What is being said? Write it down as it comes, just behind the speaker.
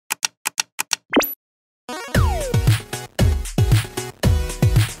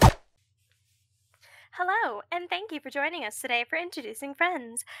Hello, and thank you for joining us today for Introducing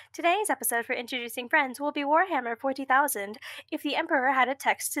Friends. Today's episode for Introducing Friends will be Warhammer 40,000, If the Emperor Had a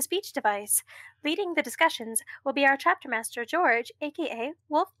Text-to-Speech Device. Leading the discussions will be our Chapter Master George, aka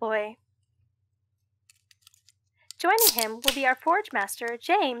Wulfboi. Joining him will be our Forge Master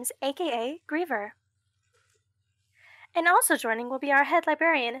James, aka Griever. And also joining will be our Head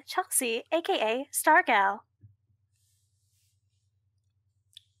Librarian Chelsea, aka Starrgal.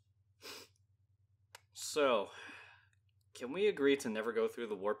 So, can we agree to never go through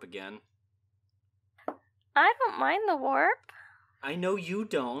the warp again? I don't mind the warp. I know you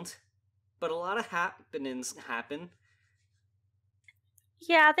don't, but a lot of happenings happen.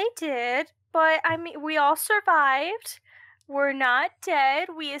 Yeah, they did, but I mean, we all survived. We're not dead.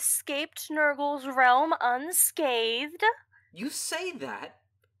 We escaped Nurgle's realm unscathed. You say that,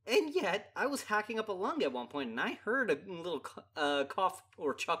 and yet I was hacking up a lung at one point, and I heard a little cough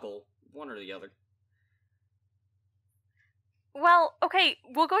or chuckle, one or the other. Well, okay,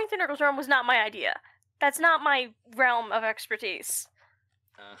 going through Nurgle's realm was not my idea. That's not my realm of expertise.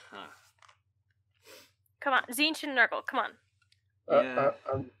 Uh-huh. Come on, Zinch and Nurgle, come on. Yeah.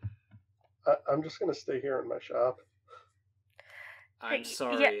 I'm just gonna stay here in my shop. I'm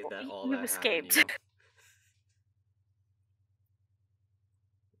sorry that all that escaped. happened to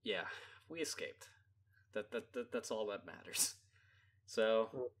you. Yeah, we escaped. That's all that matters.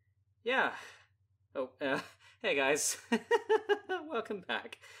 So, yeah. Oh, hey guys, welcome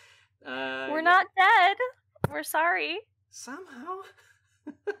back. We're not dead. We're sorry. Somehow.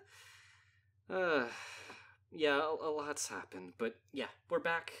 Yeah, a lot's happened, but yeah, we're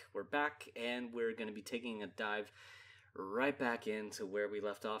back. We're back, and we're going to be taking a dive right back into where we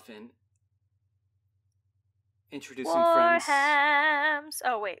left off in introducing friends. Warhams.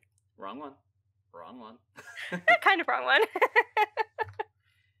 Oh wait, Wrong one. kind of wrong one.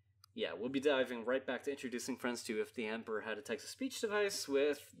 Yeah, we'll be diving right back to introducing friends to If the Emperor Had a Text-to-Speech Device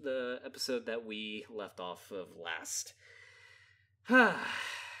with the episode that we left off of last.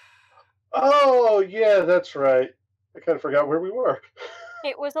 Oh, yeah, that's right. I kind of forgot where we were.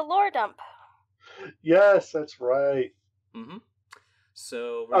 It was a lore dump. Yes, that's right. Mm-hmm.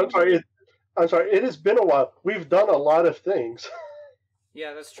 So I'm sorry. It has been a while. We've done a lot of things.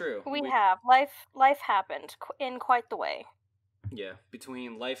 Yeah, that's true. We have. Life happened in quite the way. Yeah,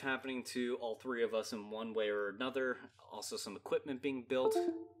 between life happening to all three of us in one way or another, also some equipment being built.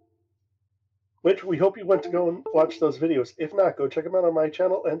 Which we hope you went to go and watch those videos. If not, go check them out on my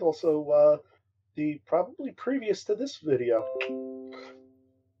channel and also the probably previous to this video.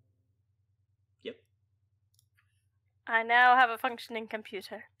 Yep. I now have a functioning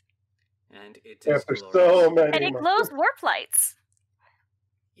computer. And it is After glorious. so many And it glows warp lights.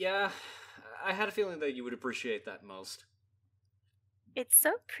 Yeah, I had a feeling that you would appreciate that most. It's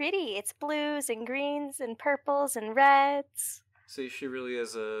so pretty. It's blues and greens and purples and reds. See, she really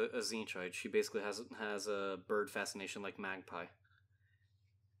is a Zinchite. She basically has a bird fascination like Magpie.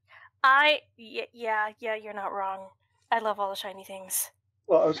 Yeah, you're not wrong. I love all the shiny things.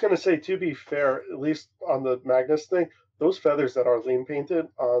 Well, I was going to say, to be fair, at least on the Magnus thing, those feathers that Arlene painted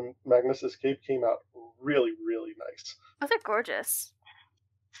on Magnus's cape came out really, really nice. Oh, they're gorgeous.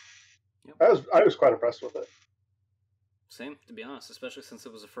 Yep. I was quite impressed with it. Same, to be honest, especially since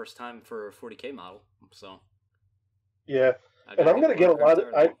it was the first time for a 40k model. So yeah, and I'm going to get a lot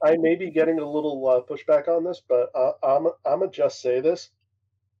of. I may be getting a little pushback on this, but I'm gonna just say this.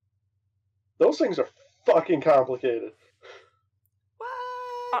 Those things are fucking complicated.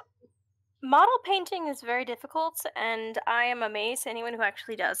 What? Model painting is very difficult, and I am amazed at anyone who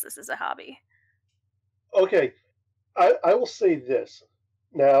actually does this as a hobby. Okay, I will say this.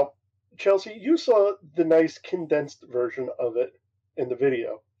 Now, Chelsea, you saw the nice condensed version of it in the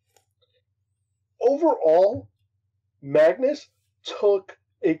video. Overall, Magnus took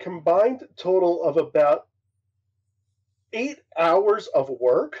a combined total of about 8 hours of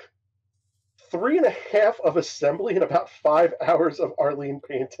work, 3.5 of assembly, and about 5 hours of Arlene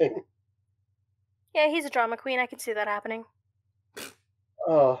painting. Yeah, he's a drama queen. I can see that happening.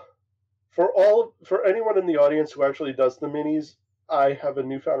 For anyone in the audience who actually does the minis, I have a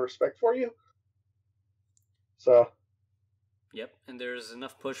newfound respect for you. So. Yep, and there's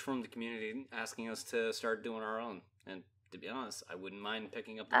enough push from the community asking us to start doing our own. And to be honest, I wouldn't mind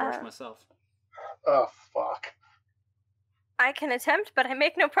picking up the brush myself. Oh, fuck. I can attempt, but I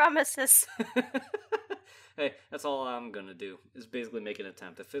make no promises. Hey, that's all I'm gonna do, is basically make an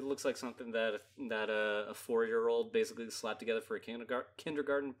attempt. If it looks like something that a 4-year-old basically slapped together for a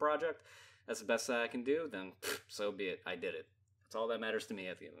kindergarten project, that's the best that I can do, then so be it. I did it. That's all that matters to me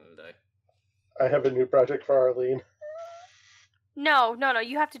at the end of the day. I have a new project for Arlene. No,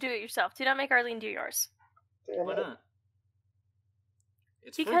 you have to do it yourself. Do not make Arlene do yours. Damn Why it. not?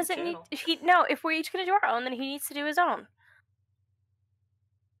 It's Because for the it channel. no, if we're each going to do our own, then he needs to do his own.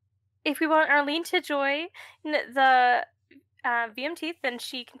 If we want Arlene to join the VMT, then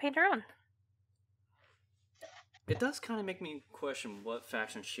she can paint her own. It does kind of make me question what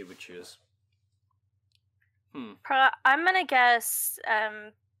faction she would choose. I'm gonna guess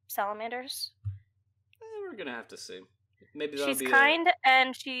salamanders. We're gonna have to see. Maybe she's kind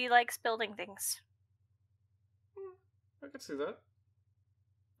and she likes building things. I could see that.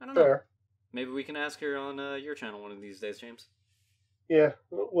 I don't Fair. know. Maybe we can ask her on your channel one of these days, James. Yeah,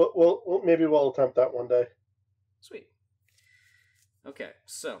 maybe we'll attempt that one day. Sweet. Okay,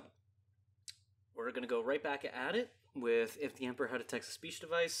 so we're gonna go right back at it with if the Emperor had a text-to-speech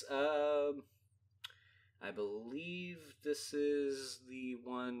device. I believe this is the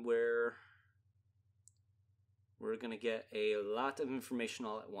one where we're gonna get a lot of information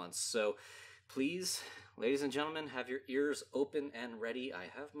all at once. So please, ladies and gentlemen, have your ears open and ready. I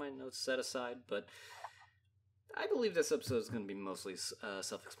have my notes set aside, but I believe this episode is going to be mostly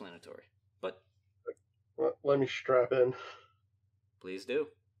self-explanatory. But let me strap in. Please do.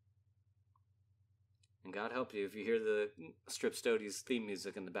 And God help you if you hear the Strip Stodies theme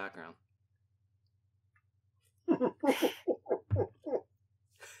music in the background.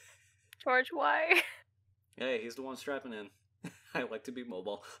 George, why? Hey, he's the one strapping in. I like to be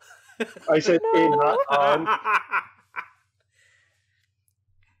mobile. I said in, not on.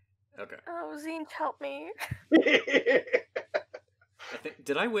 Okay. Oh, Zine, help me.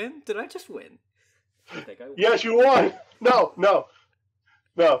 Did I win? Did I just win? I think I won. Yes, you won. No.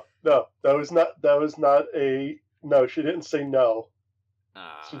 That was not a no. She didn't say no.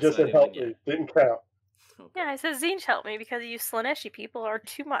 She just said help me. Didn't count. Okay. Yeah, I said Zine, help me because you Slaneshi people are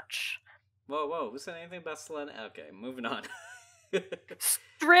too much. Whoa! Who said anything about Slan? Okay, moving on.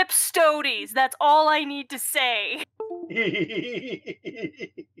 Strip Stodies. That's all I need to say.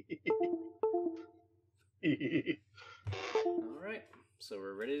 All right, so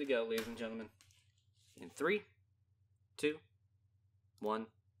we're ready to go, ladies and gentlemen. In 3, 2, 1.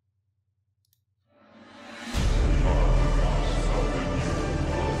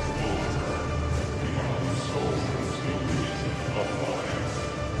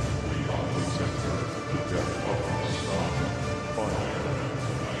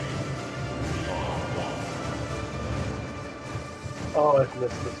 Oh, I've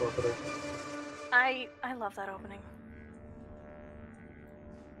missed this opening. I love that opening.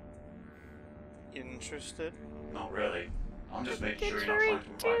 Interested? Not really. I'm just making sure you're not trying to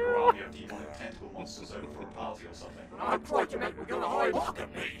invite your army of demonic tentacle monsters over for a party or something. I'm trying to make me go to hide. Look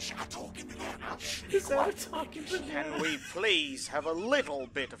at me. Stop talking to me now. Is that talking to me? Can we please have a little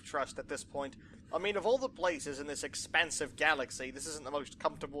bit of trust at this point? I mean, of all the places in this expansive galaxy, this isn't the most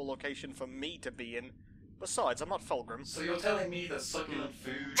comfortable location for me to be in. Besides, I'm not Fulgrim. So you're telling me that succulent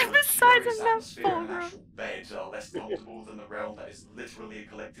food, Besides, I'm not atmosphere, and Fulgrim. actual bed are less comfortable than the realm that is literally a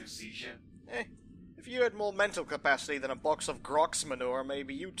collective seizure? If you had more mental capacity than a box of Grox manure,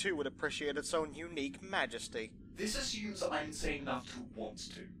 maybe you too would appreciate its own unique majesty. This assumes that I'm insane enough to want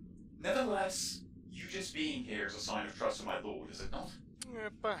to. Nevertheless, you just being here is a sign of trust in my lord, is it not?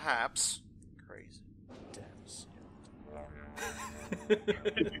 Perhaps. Crazy. Damn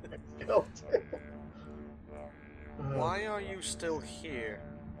skeleton. Why are you still here?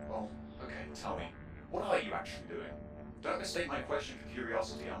 Well, okay, tell me. What are you actually doing? Don't mistake my question for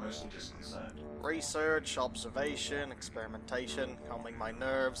curiosity, I'm mostly just concerned. Research, observation, experimentation, calming my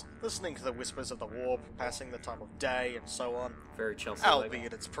nerves, listening to the whispers of the warp, passing the time of day, and so on. Very Chelsea.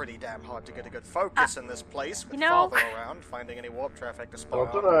 Albeit it's pretty damn hard to get a good focus in this place, with you know- Father around, finding any warp traffic to spy Don't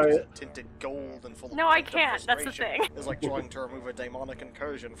on, deny which is it. tinted gold and full of No, I random can't. That's the frustration. thing. It's like trying to remove a demonic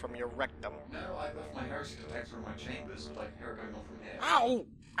incursion from your rectum. No, I left my heresy detector in my chambers, but I can hear it going on from here. Ow!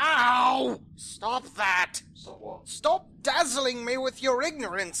 Ow! Stop that! Stop what? Stop dazzling me with your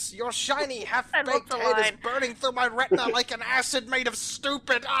ignorance! Your shiny, I love half-baked the head is line. burning through my retina like an acid made of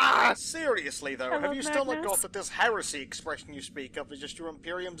stupid... Ah! Seriously, though, I have love you still not Magnus. got that this heresy expression you speak of is just your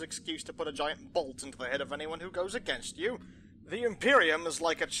Imperium's excuse to put a giant bolt into the head of anyone who goes against you? The Imperium is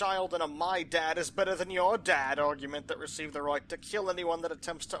like a child in a my dad is better than your dad argument that received the right to kill anyone that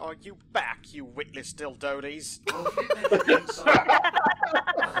attempts to argue back, you witless dildoties. Well, if you'd never been so,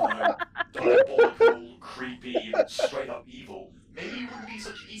 I don't know, diabolical, creepy, and straight up evil, maybe you wouldn't be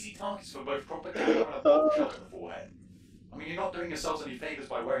such easy targets for both propaganda and a bullet shot in the forehead. I mean, you're not doing yourselves any favours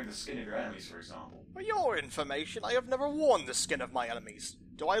by wearing the skin of your enemies, for example. For your information, I have never worn the skin of my enemies.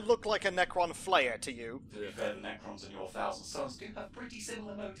 Do I look like a Necron Flayer to you? To be fair, the Necrons and your Thousand Sons do have pretty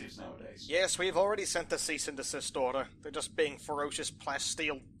similar motives nowadays. Yes, we've already sent the cease and desist order. They're just being ferocious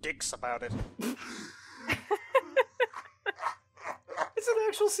plasteel dicks about it. It's an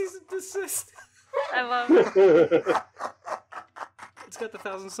actual cease and desist. I love it. It's got the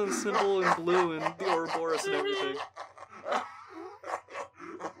Thousand Suns symbol in blue and the Ouroboros and everything.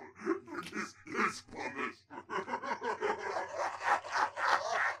 This promise.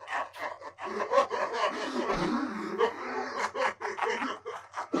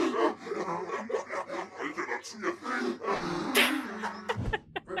 I cannot see a thing.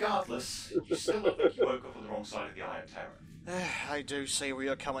 Regardless, you still look like you woke up on the wrong side of the Eye of Terror. I do see where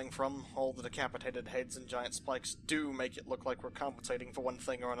you're coming from. All the decapitated heads and giant spikes do make it look like we're compensating for one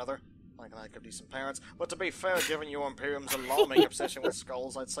thing or another. Like lack of decent parents. But to be fair, given your Imperium's alarming obsession with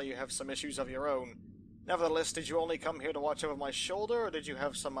skulls, I'd say you have some issues of your own. Nevertheless, did you only come here to watch over my shoulder, or did you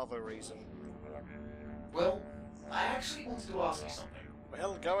have some other reason? Well, I actually wanted to ask you something.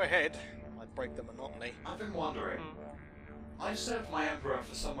 Well, go ahead. I'd break the monotony. I've been wondering. I've served my Emperor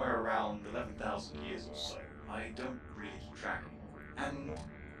for somewhere around 11,000 years or so. I don't really keep track. And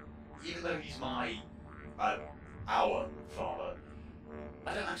even though he's our father,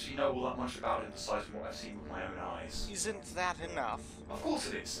 I don't actually know all that much about him aside from what I've seen with my own eyes. Isn't that enough? Of course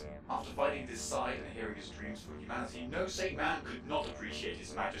it is. After fighting this side and hearing his dreams for humanity, no sane man could not appreciate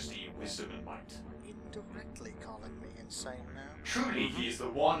his majesty, wisdom, and might. Indirectly calling me insane now. Truly, he is the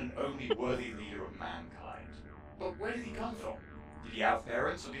one and only worthy leader of mankind. But where did he come from? Did he have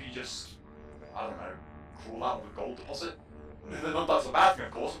parents, or did he just, I don't know, crawl out of a gold deposit? Not that's a bad thing,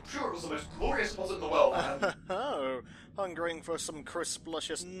 of course. I'm sure it was the most glorious deposit in the world, and... Oh, hungering for some crisp,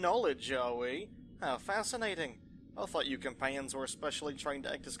 luscious knowledge, are we? How fascinating. I thought you companions were especially trained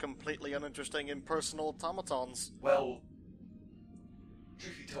to act as completely uninteresting impersonal automatons. Well,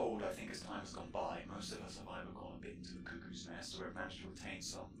 truth be told, I think as time has gone by, most of us have either gone a bit into the cuckoo's nest or have managed to retain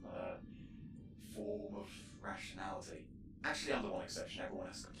some, form of rationality. Actually, under one exception, everyone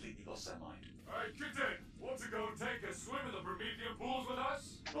has completely lost their mind. Hey, kitten, want to go take a swim in the Promethean pools with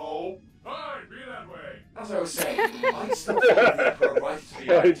us? No. Hi, be that way. As I was saying, I still feel the Emperor right to be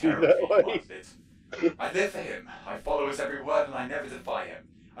I'd a be terror that if he way. wanted it. I live for him, I follow his every word, and I never defy him.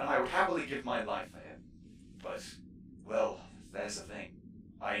 And I would happily give my life for him. But, well, there's the thing.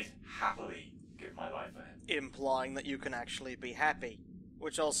 I'd happily give my life for him. Implying that you can actually be happy.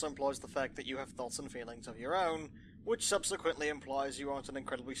 Which also implies the fact that you have thoughts and feelings of your own, which subsequently implies you aren't an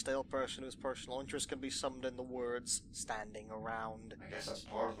incredibly stale person whose personal interest can be summed in the words, standing around. I guess that's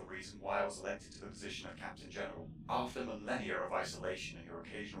part of the reason why I was elected to the position of Captain General. After millennia of isolation and your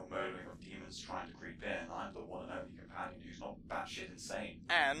occasional murdering of demons trying to creep in, I'm the one and only companion who's not batshit insane.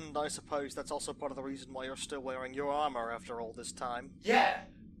 And I suppose that's also part of the reason why you're still wearing your armor after all this time. Yeah!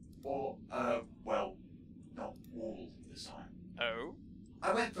 Or, well, not all this time. Oh?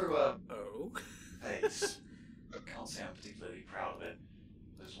 I went through a Oh? phase. Can't say I'm particularly proud of it.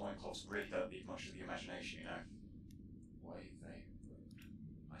 Those loincloths really don't leave much to the imagination, you know. Why they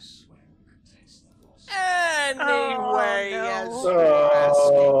I swear it contains the lost. Anyway, Oh, as no. you're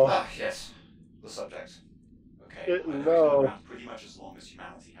asking. Ah, yes. The subject. Okay, I know he's no. been around pretty much as long as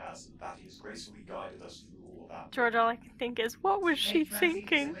humanity has, and that he has gracefully guided us through all of that. George, all I can think is, what was she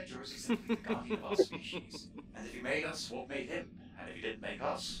thinking? The guardian of our species. And if he made us, what made him? And if he didn't make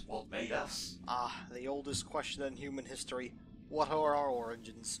us, what made us? Ah, the oldest question in human history. What are our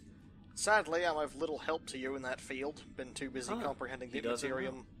origins? Sadly, I'm of little help to you in that field. Been too busy comprehending he the doesn't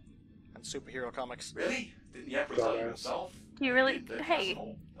Imperium and superhero comics. Really? Didn't the Emperor tell you himself? Do you really- Did the hey.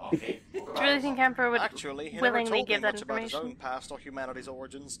 personal- okay, talk Do about you really it. think Emperor would Actually, he willingly never told give me that much about his own information? past or humanity's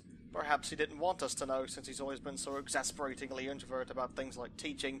origins. Perhaps he didn't want us to know, since he's always been so exasperatingly introvert about things like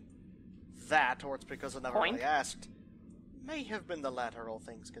teaching. That, or it's because I never Point. really asked. May have been the latter, all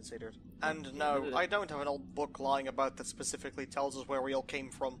things considered. And no, I don't have an old book lying about that specifically tells us where we all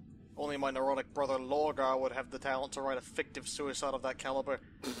came from. Only my neurotic brother Lorgar would have the talent to write a fictive suicide of that caliber.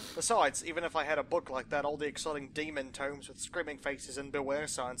 Besides, even if I had a book like that, all the exciting demon tomes with screaming faces and beware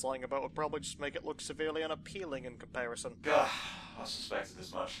signs lying about would probably just make it look severely unappealing in comparison. Gah, I suspected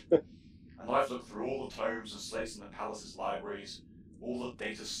as much. And I've looked through all the tomes and slates in the palace's libraries, all the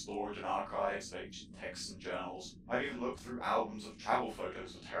data storage and archives of ancient texts and journals. I've even looked through albums of travel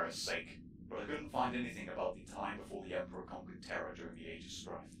photos for Terra's sake, but I couldn't find anything about the time before the Emperor conquered Terra during the Age of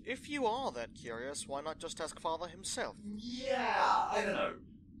Strife. If you are that curious, why not just ask Father himself? Yeah, I don't know.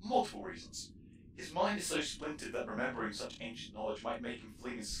 Multiple reasons. His mind is so splintered that remembering such ancient knowledge might make him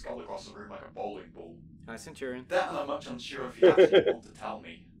fling his skull across the room like a bowling ball. Hi, Centurion. That, and I'm much unsure if he actually want to tell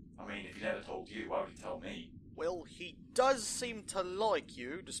me. I mean, if he never told you, why would he tell me? Well, he does seem to like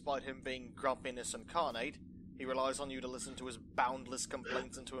you, despite him being grumpiness incarnate. He relies on you to listen to his boundless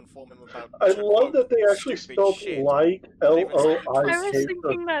complaints and to inform him about. I love that they actually stupid spelled shit. like Not even saying he L-O-I-K. I was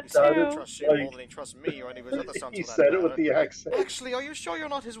thinking that He said he too. trusts you more than he trusts me or any of his other sons He for that said it matter. with the accent. Actually, are you sure you're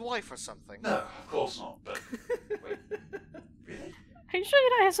not his wife or something? No, of course not, but... Wait, really? Are you sure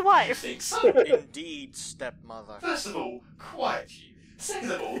you're not his You wife? think so? Indeed, stepmother. First of all, quiet you.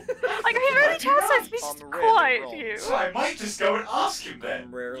 Second of all... Like, he really tries to be I'm really quiet wrong. you. So I might just go and ask him I'm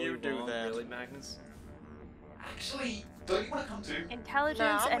then. rarely You do wrong, that. really, Magnus? Actually, don't you want to come too? Intelligence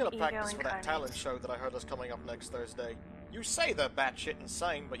Nah, I'm and gonna ego practice for that incarnate. talent show that I heard is coming up next Thursday. You say they're batshit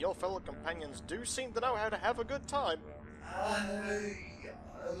insane, but your fellow companions do seem to know how to have a good time.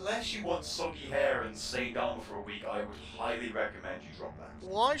 Unless you want soggy hair and stay down for a week, I would highly recommend you drop that.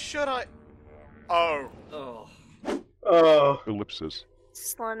 Why should I... Oh. Oh. Ellipsis.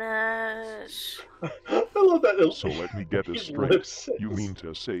 Slanesh. I love that. So let me get this straight. Ellipsis. You mean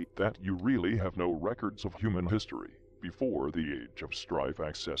to say that you really have no records of human history before the Age of Strife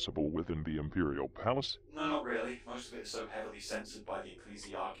accessible within the Imperial Palace? No, not really. Most of it is so heavily censored by the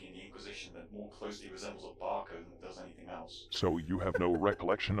Ecclesiarchy and the Inquisition that more closely resembles a barcode than it does anything else. So you have no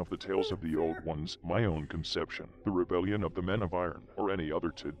recollection of the tales of the Old Ones, my own conception, the rebellion of the Men of Iron, or any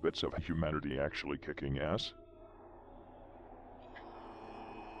other tidbits of humanity actually kicking ass?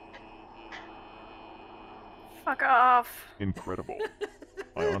 Fuck off. Incredible.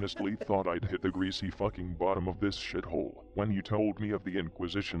 I honestly thought I'd hit the greasy fucking bottom of this shithole when you told me of the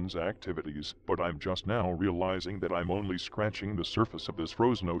Inquisition's activities, but I'm just now realizing that I'm only scratching the surface of this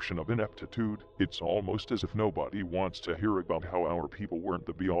frozen ocean of ineptitude. It's almost as if nobody wants to hear about how our people weren't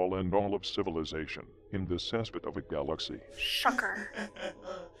the be-all and all of civilization in this cesspit of a galaxy. Shocker.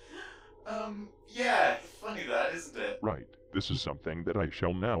 Yeah, funny that, isn't it? Right, this is something that I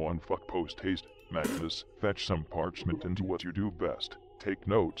shall now unfuck post-haste. Magnus, fetch some parchment and do what you do best. Take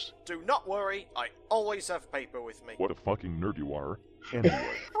notes. Do not worry, I always have paper with me. What a fucking nerd you are. Anyway,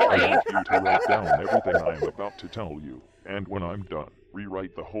 I want you to write down everything I am about to tell you, and when I'm done,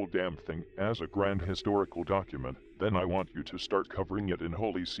 rewrite the whole damn thing as a grand historical document. Then I want you to start covering it in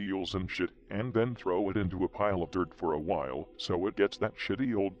holy seals and shit, and then throw it into a pile of dirt for a while, so it gets that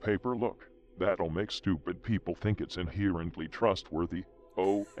shitty old paper look. That'll make stupid people think it's inherently trustworthy.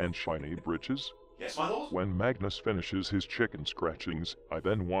 Oh, and shiny britches? Yes, my lord? When Magnus finishes his chicken scratchings, I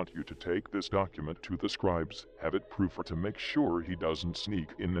then want you to take this document to the scribes, have it proofed to make sure he doesn't sneak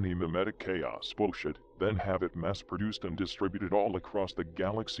in any mimetic chaos bullshit, then have it mass-produced and distributed all across the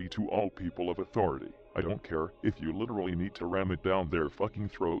galaxy to all people of authority. I don't care if you literally need to ram it down their fucking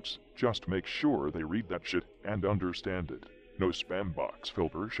throats, just make sure they read that shit and understand it. No spam box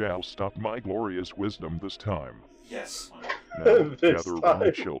filter shall stop my glorious wisdom this time. Yes, my lord. Now, This gather time.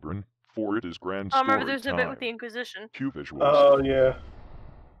 round, children, for it is grand I story remember there's a bit time. with the Inquisition. Cue visuals. Oh, yeah.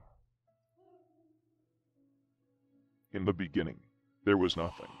 In the beginning, there was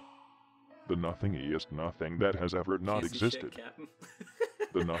nothing. The nothingest nothing that has ever not Piece of shit, existed. Captain.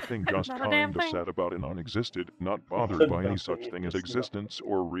 The nothing just Not a damn kinda thing. sat about and unexisted, not bothered The by any nothing such thing as is existence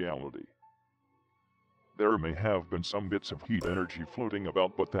or reality. There may have been some bits of heat energy floating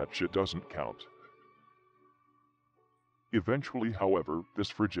about, but that shit doesn't count. Eventually, however, this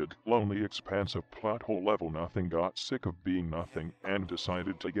frigid, lonely expanse of plot hole level nothing got sick of being nothing and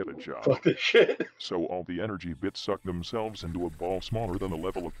decided to get a job. Fuck this shit. So all the energy bits sucked themselves into a ball smaller than the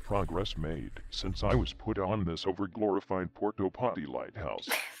level of progress made since I was put on this over-glorified Porto Potty lighthouse.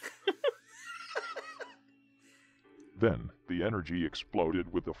 Then, the energy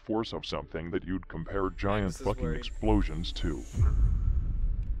exploded with the force of something that you'd compare giant Max is fucking worried. explosions to.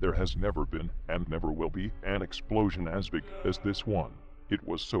 There has never been, and never will be, an explosion as big as this one. It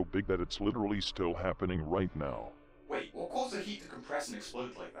was so big that it's literally still happening right now. Wait, what caused the heat to compress and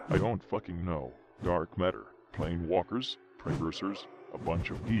explode like that? I don't fucking know. Dark matter, plane walkers, precursors, a bunch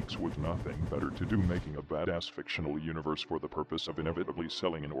of geeks with nothing better to do making a badass fictional universe for the purpose of inevitably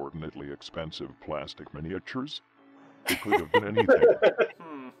selling inordinately expensive plastic miniatures? It could have been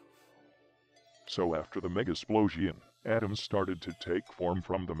anything. So after the mega-splosion, atoms started to take form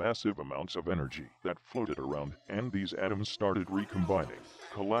from the massive amounts of energy that floated around, and these atoms started recombining,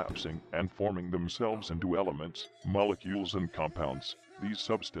 collapsing, and forming themselves into elements, molecules, and compounds. These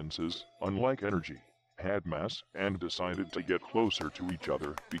substances, unlike energy, had mass and decided to get closer to each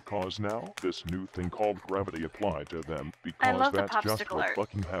other because now this new thing called gravity applied to them because love the that's just popsicle what art.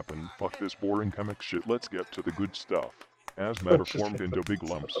 fucking happened. Fuck this boring chemic shit, let's get to the good stuff. As matter Let's just formed get into the big good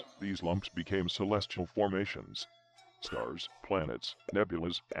lumps, stuff. these lumps became celestial formations. Stars, planets,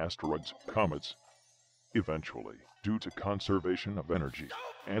 nebulas, asteroids, comets. Eventually, due to conservation of energy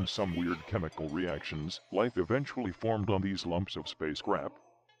and some weird chemical reactions, life eventually formed on these lumps of space scrap.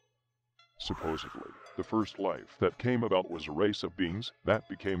 Supposedly, the first life that came about was a race of beings that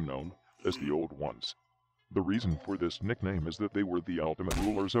became known as the Old Ones. The reason for this nickname is that they were the ultimate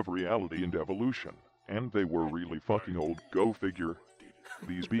rulers of reality and evolution, and they were really fucking old, go figure.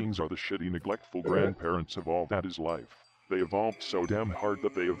 These beings are the shitty, neglectful grandparents of all that is life. They evolved so damn hard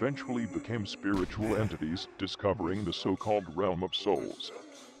that they eventually became spiritual entities, discovering the so-called realm of souls.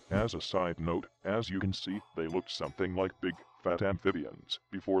 As a side note, as you can see, they looked something like big, fat amphibians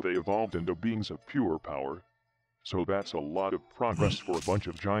before they evolved into beings of pure power. So that's a lot of progress for a bunch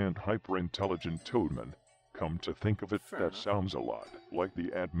of giant hyper-intelligent toadmen. Come to think of it, that sounds a lot like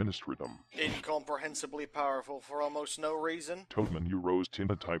the administratum. Incomprehensibly powerful for almost no reason. Toadman, you rose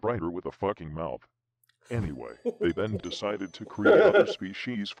in a typewriter with a fucking mouth. Anyway, they then decided to create other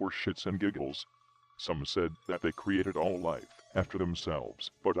species for shits and giggles. Some said that they created all life after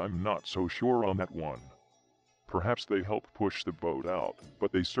themselves, but I'm not so sure on that one. Perhaps they helped push the boat out,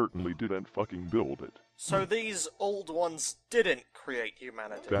 but they certainly didn't fucking build it. So these old ones didn't create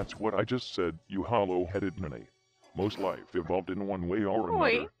humanity? That's what I just said, you hollow-headed ninny. Most life evolved in one way or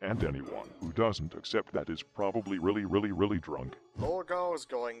another, and anyone who doesn't accept that is probably really drunk. Lorgar's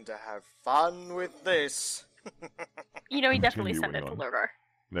going to have fun with this. You know, he definitely sent it to Lorgar.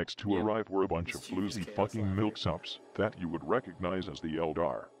 Next to arrive were a bunch of floozy fucking milksops that you would recognize as the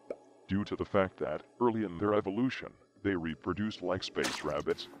Eldar. Due to the fact that, early in their evolution, they reproduced like space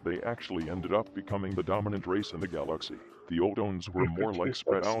rabbits, they actually ended up becoming the dominant race in the galaxy. The Odones were more like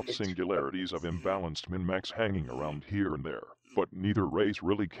spread-out singularities of imbalanced min-max hanging around here and there. But neither race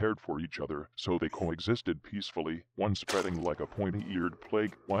really cared for each other, so they coexisted peacefully, one spreading like a pointy-eared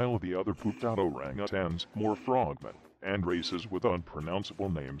plague, while the other pooped out orangutans, more frogmen, and races with unpronounceable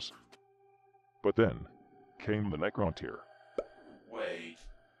names. But then came the Necrontyr. Wait.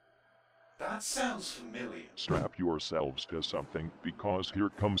 That sounds familiar. Strap yourselves to something, because here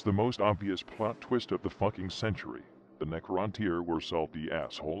comes the most obvious plot twist of the fucking century. The Necrontyr were salty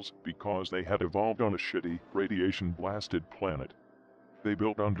assholes because they had evolved on a shitty, radiation-blasted planet. They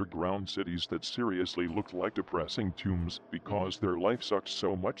built underground cities that seriously looked like depressing tombs because their life sucked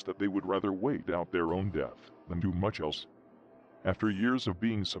so much that they would rather wait out their own death than do much else. After years of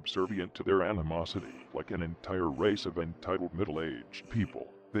being subservient to their animosity, like an entire race of entitled middle-aged people,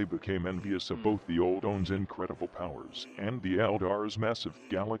 they became envious of both the Oldone's incredible powers and the Eldar's massive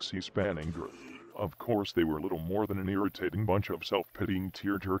galaxy-spanning girth. Of course, they were little more than an irritating bunch of self-pitying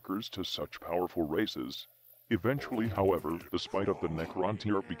tearjerkers to such powerful races. Eventually, however, the spite of the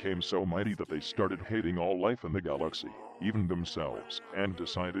Necrontyr became so mighty that they started hating all life in the galaxy, even themselves, and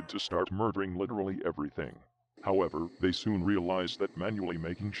decided to start murdering literally everything. However, they soon realized that manually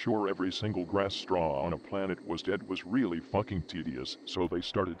making sure every single grass straw on a planet was dead was really fucking tedious, so they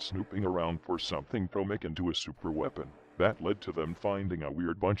started snooping around for something to make into a super weapon. That led to them finding a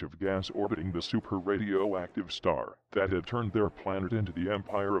weird bunch of gas orbiting the super radioactive star that had turned their planet into the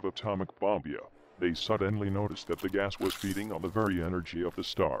empire of atomic bombia. They suddenly noticed that the gas was feeding on the very energy of the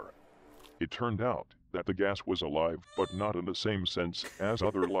star. It turned out that the gas was alive, but not in the same sense as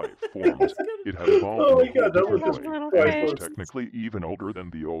other life forms. It had evolved in a different way, and was technically even older than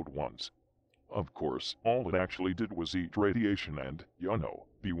the old ones. Of course, all it actually did was eat radiation and, you know,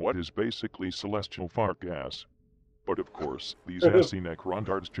 be what is basically celestial fart gas. But of course, these assy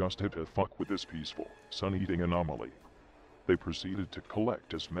Necrondards just had to fuck with this peaceful, sun-eating anomaly. They proceeded to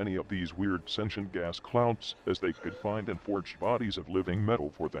collect as many of these weird sentient gas clouds as they could find and forge bodies of living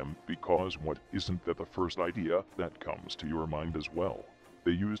metal for them, because what isn't that the first idea that comes to your mind as well?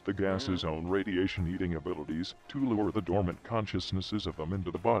 They used the gas's own radiation-eating abilities to lure the dormant consciousnesses of them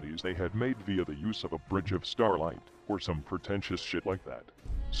into the bodies they had made via the use of a bridge of starlight, or some pretentious shit like that.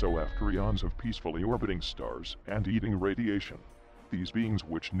 So after eons of peacefully orbiting stars and eating radiation, these beings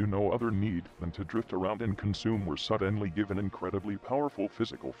which knew no other need than to drift around and consume were suddenly given incredibly powerful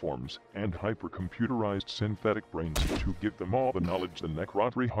physical forms and hypercomputerized synthetic brains to give them all the knowledge the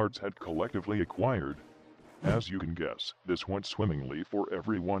Necrontyrs had collectively acquired. As you can guess, this went swimmingly for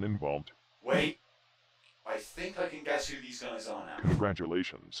everyone involved. Wait. I think I can guess who these guys are now.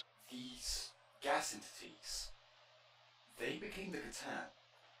 Congratulations. These gas entities. They became the Catan,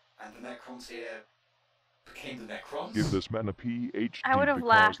 and the Necrontyr became the Necrons? Give this man a PhD I would have because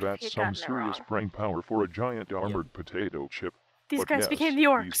laughed if that's he'd some gotten it serious wrong. brain power for a giant armored potato chip. These But guys yes, became the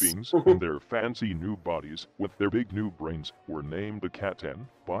orcs. These beings, in their fancy new bodies, with their big new brains, were named the Catan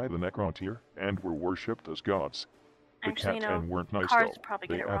by the Necrontyr, and were worshipped as gods. The Actually, Cat-10 weren't nice cards though. probably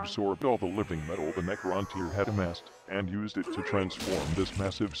They get it wrong. absorbed all the living metal the Necrontyr had amassed, and used it to transform this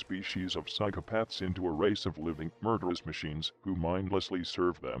massive species of psychopaths into a race of living, murderous machines who mindlessly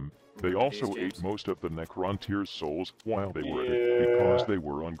served them. They also ate most of the Necrontyr's souls while they were at it, because they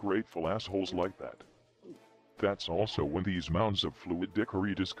were ungrateful assholes like that. That's also when these mounds of fluid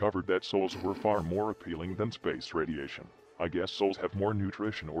dickery discovered that souls were far more appealing than space radiation. I guess souls have more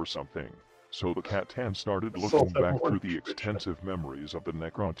nutrition or something. So the Cat-10 started looking back through the extensive memories of the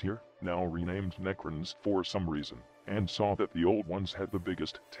Necrontyr, now renamed Necrons for some reason, and saw that the old ones had the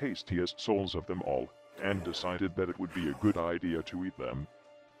biggest, tastiest souls of them all, and decided that it would be a good idea to eat them.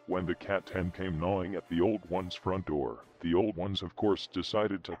 When the Cat-10 came gnawing at the old one's front door, the old ones of course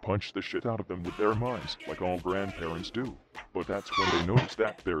decided to punch the shit out of them with their minds, like all grandparents do. But that's when they noticed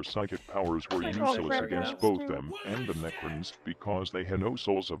that their psychic powers were useless against both them and the Necrons, because they had no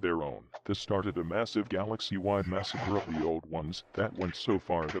souls of their own. This started a massive galaxy-wide massacre of the old ones that went so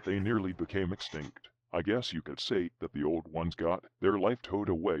far that they nearly became extinct. I guess you could say that the old ones got their life towed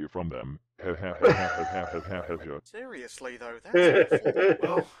away from them. Seriously though, that's awful.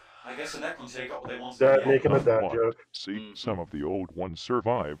 Well, I guess the Necrons got what they wanted. Dad in the making a end. dad joke. See, some of the old ones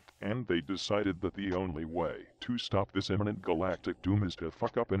survived, and they decided that the only way to stop this imminent galactic doom is to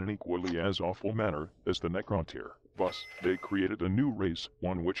fuck up in an equally as awful manner as the Necrontyr. Thus, they created a new race,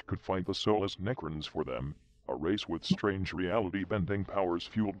 one which could fight the soulless Necrons for them. A race with strange reality-bending powers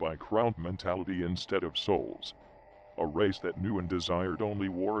fueled by crowd mentality instead of souls. A race that knew and desired only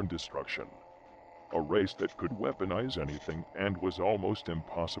war and destruction. A race that could weaponize anything and was almost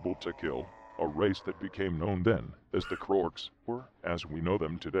impossible to kill. A race that became known then as the Krorks, or, as we know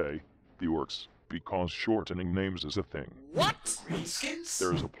them today, the Orcs, because shortening names is a thing. What? Greenskins?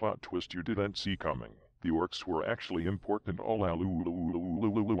 There's a plot twist you didn't see coming. The Orcs were actually important all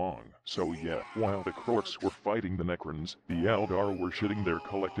along. So yeah, while the Krorks were fighting the Necrons, the Eldar were shitting their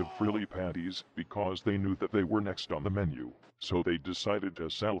collective frilly patties because they knew that they were next on the menu. So they decided to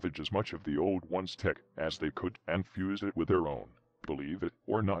salvage as much of the old one's tech as they could and fuse it with their own. Believe it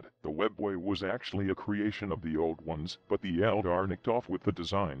or not, the Wulfboi was actually a creation of the old ones, but the Eldar nicked off with the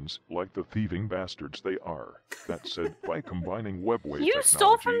designs, like the thieving bastards they are. That said, by combining Wulfboi You technology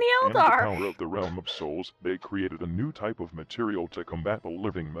stole from the and the Eldar! power of the Realm of Souls, they created a new type of material to combat the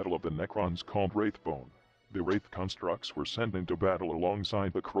living metal of the Necrons called Wraithbone. The Wraith constructs were sent into battle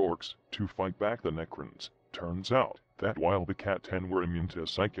alongside the Krorks to fight back the Necrons. Turns out that while the Cat-10 were immune to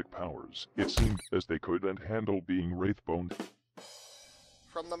psychic powers, it seemed as they couldn't handle being Wraithboned.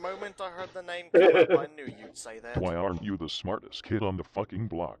 From the moment I heard the name come up, I knew you'd say that. Why aren't you the smartest kid on the fucking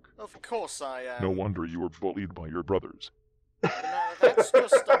block? Of course I am. No wonder you were bullied by your brothers. No, that's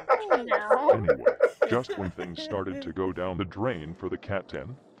just, No. Anyway, just when things started to go down the drain for the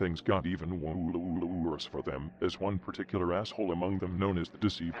Cat-10, things got even worse for them, as one particular asshole among them known as the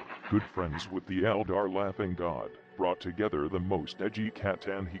Deceiver, good friends with the Eldar Laughing God, brought together the most edgy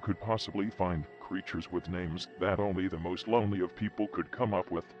Cat-10 he could possibly find, creatures with names that only the most lonely of people could come up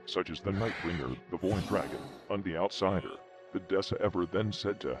with, such as the Nightbringer, the Void Dragon, and the Outsider. The Decever then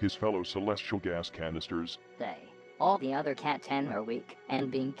said to his fellow celestial gas canisters, All the other Cat-10 are weak and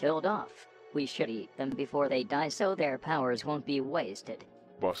being killed off. We should eat them before they die so their powers won't be wasted.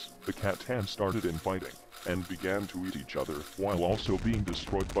 Thus, the Cat-10 started infighting, and began to eat each other, while also being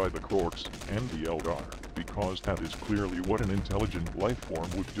destroyed by the Krorks and the Eldar, because that is clearly what an intelligent life form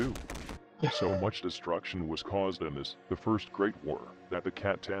would do. So much destruction was caused in this, the First Great War, that the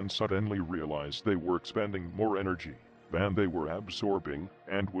Cat-10 suddenly realized they were expending more energy than they were absorbing,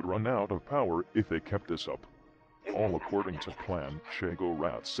 and would run out of power if they kept this up. All according to plan,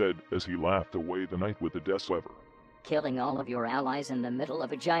 Shagorath said as he laughed away the night with the Decever. Killing all of your allies in the middle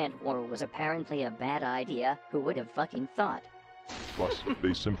of a giant war was apparently a bad idea. Who would have fucking thought? Plus,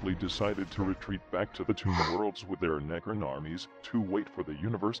 they simply decided to retreat back to the Tomb Worlds with their Necron armies to wait for the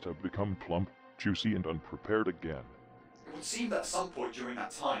universe to become plump, juicy, and unprepared again. It would seem that at some point during that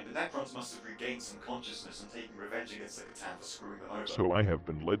time, the Necrons must have regained some consciousness and taken revenge against the Catan for screwing them over. So I have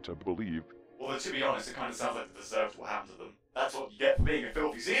been led to believe. Although, to be honest, it kind of sounds like they deserved what happened to them. That's what you get for being a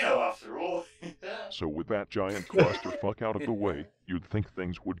filthy Xeno, after all. So with that giant clusterfuck out of the way, you'd think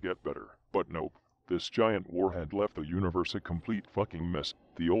things would get better. But nope. This giant war had left the universe a complete fucking mess.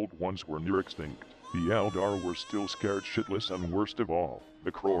 The old ones were near extinct. The Eldar were still scared shitless, and worst of all,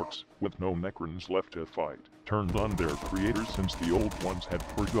 the Krorks, with no Necrons left to fight, turned on their creators since the old ones had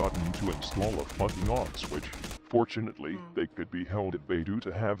forgotten to install a fucking on switch. Fortunately, they could be held at bay due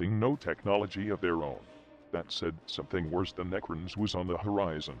to having no technology of their own. That said, something worse than Necrons was on the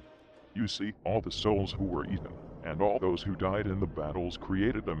horizon. You see, all the souls who were eaten, and all those who died in the battles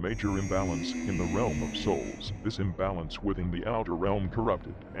created a major imbalance in the realm of souls. This imbalance within the outer realm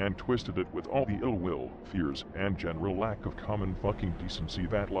corrupted and twisted it with all the ill will, fears, and general lack of common fucking decency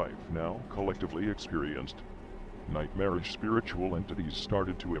that life now collectively experienced. Nightmarish spiritual entities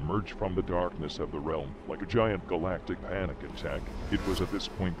started to emerge from the darkness of the realm, like a giant galactic panic attack. It was at this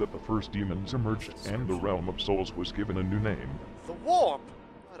point that the first demons emerged, and the realm of souls was given a new name. The warp!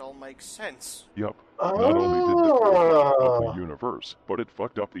 That all makes sense. Yup. Not only did the warp fuck up the universe, but it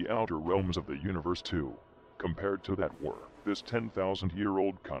fucked up the outer realms of the universe too. Compared to that war, this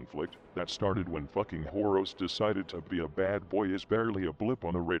 10,000-year-old conflict that started when fucking Horus decided to be a bad boy is barely a blip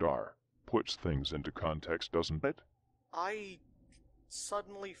on the radar. Puts things into context, doesn't it? I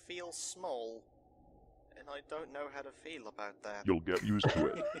suddenly feel small, and I don't know how to feel about that. You'll get used to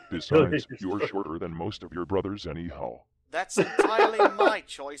it. Besides, you're shorter than most of your brothers anyhow. That's entirely my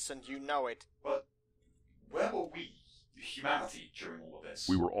choice, and you know it. But where were we, humanity, during all of this?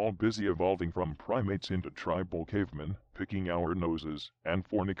 We were all busy evolving from primates into tribal cavemen, picking our noses, and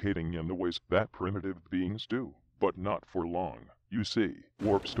fornicating in the ways that primitive beings do. But not for long. You see,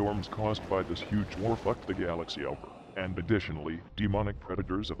 warp storms caused by this huge war fucked the galaxy over. And additionally, demonic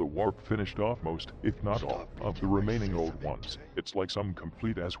predators of the warp finished off most, if not all, of the remaining old ones. It's like some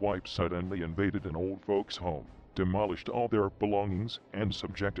complete-ass wipe suddenly invaded an old folks' home, demolished all their belongings, and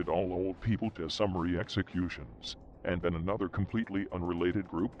subjected all old people to summary executions. And then another completely unrelated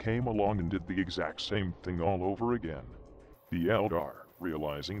group came along and did the exact same thing all over again. The Eldar,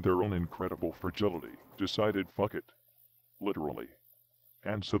 realizing their own incredible fragility, decided fuck it. Literally.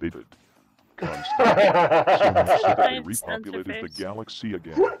 And so they did. Constantly. So much so that they repopulated the galaxy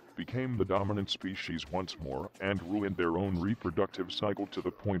again, became the dominant species once more, and ruined their own reproductive cycle to the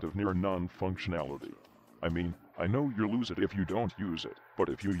point of near non-functionality. I mean, I know you'll lose it if you don't use it, but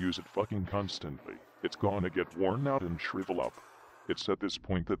if you use it fucking constantly, it's gonna get worn out and shrivel up. It's at this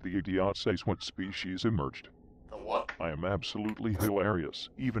point that the idiot says what species emerged. The what? I am absolutely hilarious,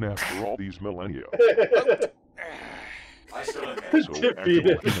 even after all these millennia. I still don't get it. So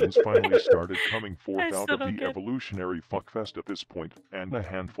actual humans finally started coming forth out of the evolutionary fuckfest at this point, and a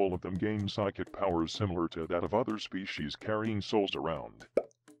handful of them gained psychic powers similar to that of other species carrying souls around.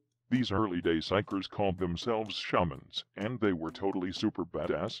 These early day psychers called themselves shamans, and they were totally super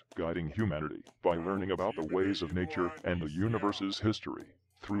badass, guiding humanity by learning about the ways of nature and the universe's history,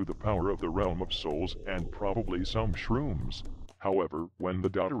 through the power of the realm of souls and probably some shrooms. However, when the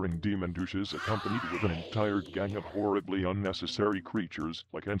doddering demon douches accompanied with an entire gang of horribly unnecessary creatures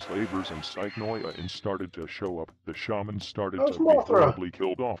like enslavers and psychnoia started to show up, the shamans started to be horribly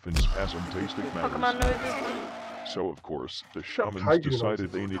killed off in spasm-tastic manners. So of course, the shamans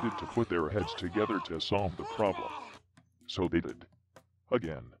decided they needed to put their heads together to solve the problem. So they did.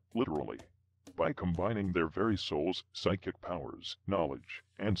 Again, literally. By combining their very souls, psychic powers, knowledge,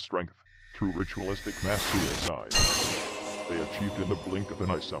 and strength, through ritualistic mass suicide. They achieved in the blink of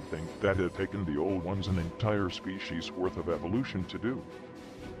an eye something that had taken the old ones an entire species worth of evolution to do.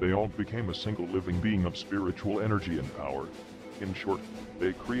 They all became a single living being of spiritual energy and power. In short,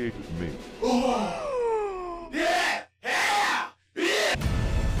 they created me.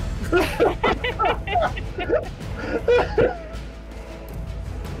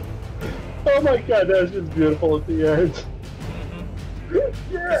 Oh my god, that was just beautiful at the end.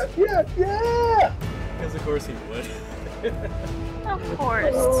 Yeah! Because of course he would. Of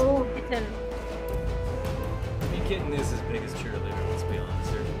course. Kitten. I mean, Kitten is as big as cheerleader, let's be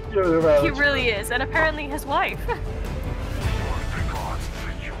honest here. He really is, and apparently his wife. We are the gods of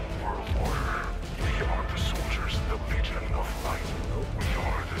the new world order. We are the soldiers, the legion of light. We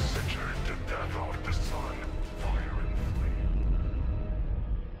are the center, the death of the sun, fire and flame.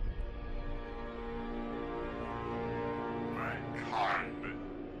 Mankind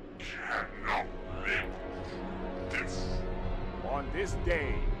cannot live this. On this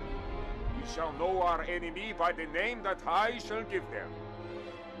day, we shall know our enemy by the name that I shall give them.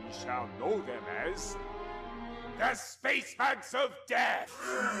 We shall know them as the Space Bags of Death!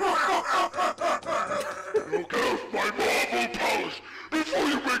 Get off my marble palace before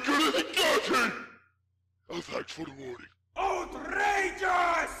you make anything dirty! Oh, thanks for the warning.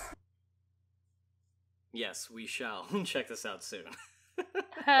 Outrageous! Yes, we shall. Check this out soon.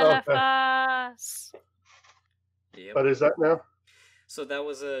 Heliphas. Yep. What is that now? So that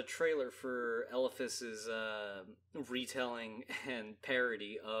was a trailer for Eliphas's retelling and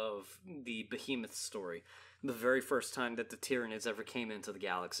parody of the Behemoth story. The very first time that the Tyranids ever came into the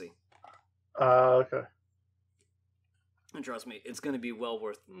galaxy. Okay. And trust me, it's going to be well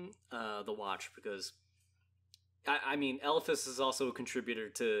worth the watch, because I mean, Elephas is also a contributor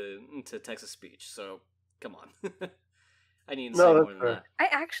to Texas Speech, so come on. I need to say more than that. I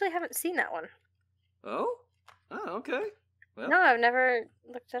actually haven't seen that one. Oh? Oh, okay. Well, No, I've never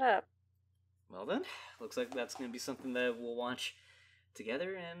looked it up. well then, looks like that's going to be something that we'll watch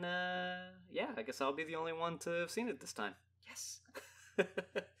together, and yeah, I guess I'll be the only one to have seen it this time. Yes.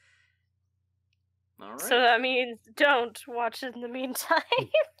 All right. So that means don't watch it in the meantime.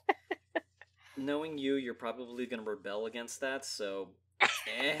 Knowing you, you're probably going to rebel against that, so but,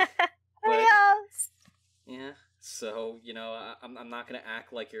 Yes. yeah. So, you know, I'm not going to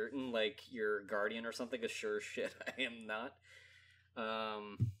act like your guardian or something, because sure shit I am not.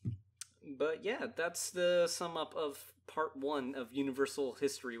 But yeah, that's the sum up of part 1 of Universal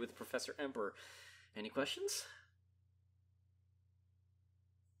History with Professor Emperor. Any questions?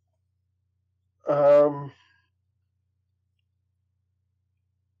 I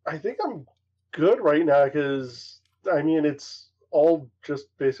think I'm good right now because, I mean, it's all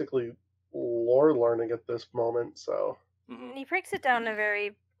just basically lore learning at this moment, so. Mm-hmm. He breaks it down in a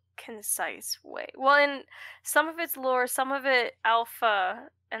very concise way. Well, in some of it's lore, some of it Alpha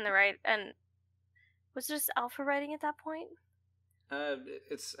and was it just Alpha writing at that point?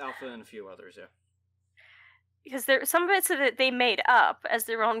 It's Alpha and a few others, yeah. Because some of it's that they made up as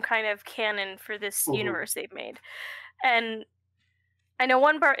their own kind of canon for this Mhm. universe they've made. And I know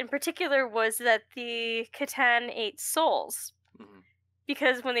one part in particular was that the Catan ate souls. Mm-hmm.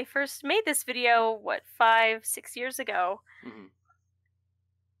 Because when they first made this video, 5-6 years ago, Mm-hmm.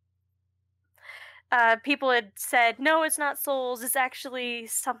 People had said, no, it's not souls, it's actually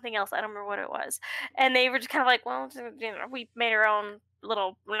something else. I don't remember what it was. And they were just kind of like, well, you know, we made our own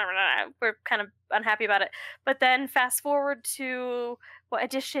little, we're kind of unhappy about it. But then fast forward to,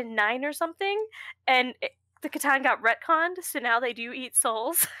 edition 9 or something, and the Catan got retconned, so now they do eat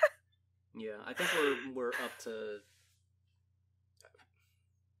souls. Yeah, I think we're up to...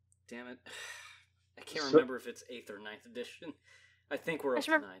 Damn it. I can't remember if it's 8th or 9th edition. I think we're up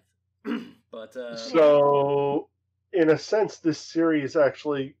to 9th. But, So, in a sense, this series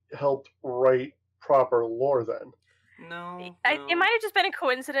actually helped write proper lore then. No. It might have just been a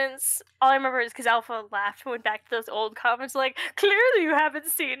coincidence. All I remember is because Alpha laughed and went back to those old comments like, clearly you haven't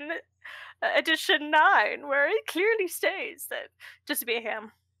seen edition 9, where it clearly states that, just to be a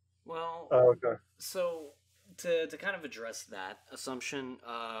ham. Well, okay. So, to kind of address that assumption,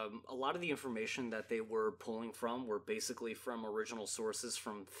 a lot of the information that they were pulling from were basically from original sources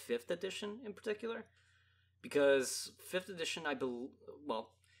from 5th edition in particular. Because 5th edition,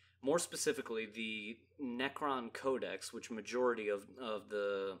 more specifically, the Necron Codex, which majority of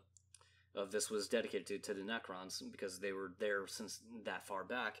this was dedicated to the Necrons, because they were there since that far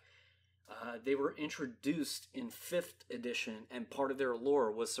back, they were introduced in 5th edition, and part of their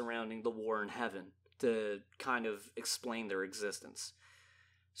lore was surrounding the War in Heaven, to kind of explain their existence.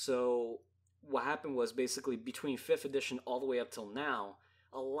 So what happened was basically between 5th edition all the way up till now,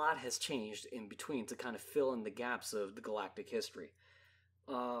 a lot has changed in between to kind of fill in the gaps of the galactic history.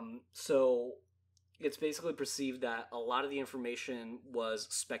 So it's basically perceived that a lot of the information was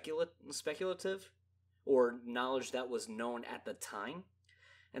speculative, or knowledge that was known at the time.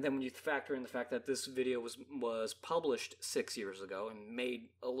 And then when you factor in the fact that this video was published 6 years ago and made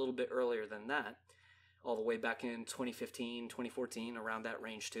a little bit earlier than that, all the way back in 2015, 2014, around that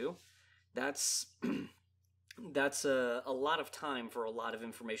range too, that's a lot of time for a lot of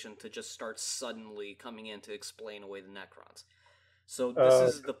information to just start suddenly coming in to explain away the Necrons. So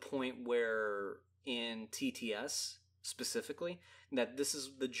this is the point where in TTS specifically, that this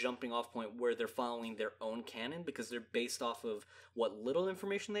is the jumping off point where they're following their own canon, because they're based off of what little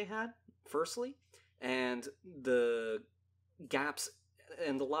information they had, firstly, and the gaps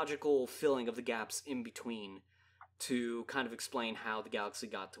and the logical filling of the gaps in between to kind of explain how the galaxy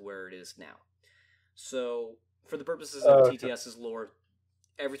got to where it is now. So, for the purposes of TTS's lore,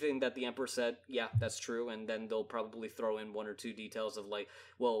 everything that the Emperor said, yeah, that's true, and then they'll probably throw in 1 or 2 details of like,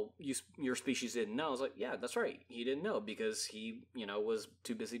 well, your species didn't know. I was like, yeah, that's right, he didn't know because he, was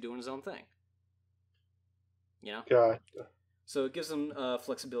too busy doing his own thing. Gotcha. So it gives them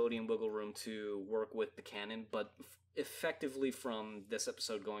flexibility and wiggle room to work with the canon, but effectively from this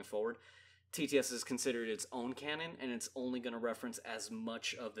episode going forward, TTS is considered its own canon, and it's only going to reference as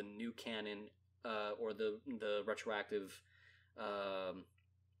much of the new canon or the retroactive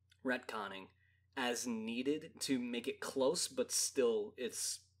retconning as needed to make it close, but still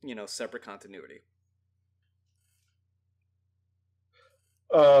it's, separate continuity.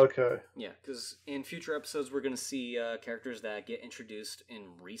 Okay. Yeah, because in future episodes we're going to see characters that get introduced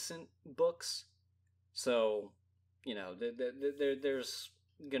in recent books. So, there's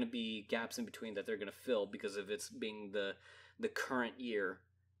going to be gaps in between that they're going to fill because of its being the current year,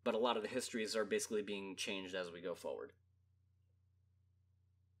 but a lot of the histories are basically being changed as we go forward.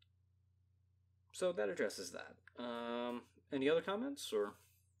 So that addresses that. Any other comments, or?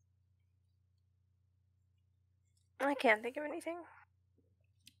 I can't think of anything.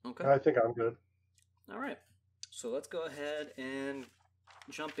 Okay. I think I'm good. All right. So let's go ahead and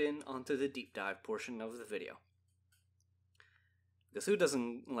jump in onto the deep dive portion of the video. Because who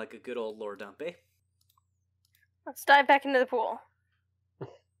doesn't like a good old lore dump, eh? Let's dive back into the pool.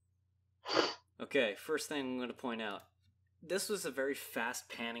 Okay, first thing I'm going to point out. This was a very fast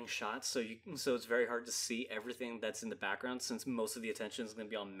panning shot, so it's very hard to see everything that's in the background since most of the attention is going to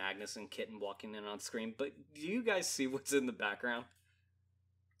be on Magnus and Kitten walking in on screen. But do you guys see what's in the background?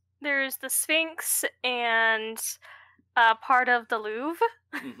 There's the Sphinx and part of the Louvre.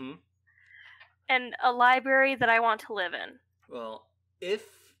 Mm-hmm. And a library that I want to live in. Well, if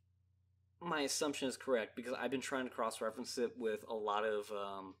my assumption is correct, because I've been trying to cross-reference it with a lot of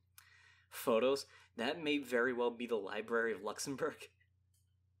photos, that may very well be the Library of Luxembourg.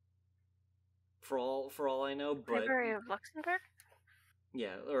 For all I know, but Library of Luxembourg?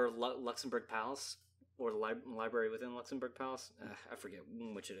 Yeah, or Luxembourg Palace, or the library within Luxembourg Palace. I forget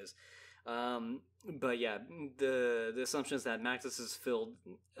which it is. But yeah, the assumption is that Magnus is filled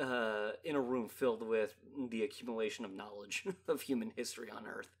in a room filled with the accumulation of knowledge of human history on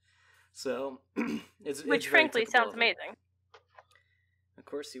Earth. So which frankly sounds amazing. Of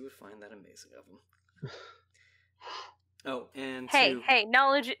course, you would find that amazing of him. Oh, and hey,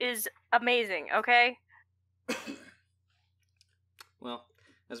 knowledge is amazing, okay? Well,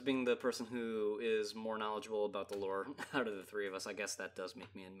 as being the person who is more knowledgeable about the lore out of the three of us, I guess that does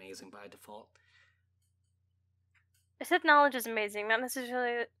make me amazing by default. I said knowledge is amazing, not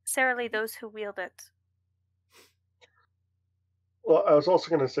necessarily those who wield it. Well, I was also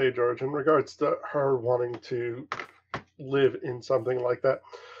going to say, George, in regards to her wanting to live in something like that,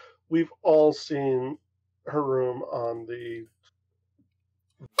 we've all seen her room on the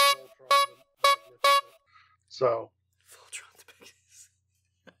so.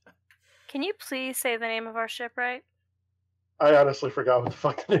 Can you please say the name of our ship right? I honestly forgot what the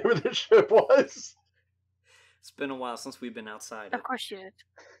fuck the name of the ship was. It's been a while since we've been outside. Of course you did.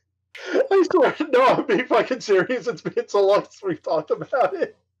 I swear, no, I'm being fucking serious. It's been so long since we've talked about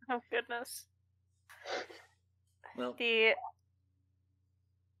it. Oh, goodness. Well,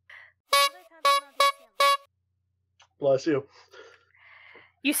 Bless you.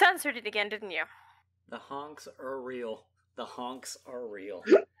 You censored it again, didn't you? The honks are real. The honks are real.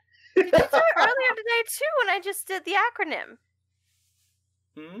 Did you do it earlier today, too, when I just did the acronym?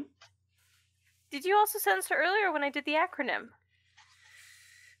 Hmm? Did you also censor earlier when I did the acronym?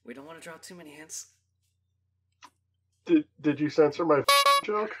 We don't want to drop too many hints. Did you censor my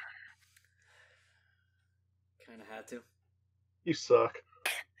joke? Kinda had to. You suck.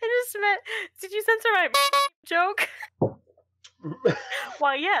 I just meant, did you censor my joke?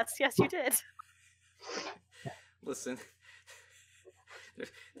 Well, yes, you did. Listen.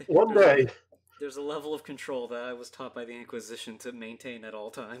 One day. There's a level of control that I was taught by the Inquisition to maintain at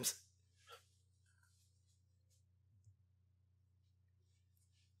all times.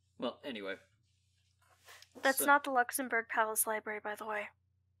 Well, anyway. That's not the Luxembourg Palace Library, by the way.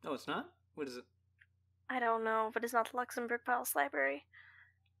 Oh, it's not? What is it? I don't know, but it's not the Luxembourg Palace Library.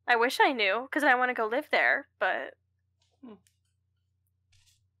 I wish I knew, because I want to go live there, but...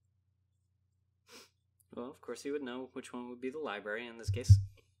 Well, of course you would know which one would be the library in this case.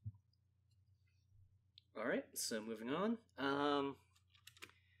 Alright, so moving on.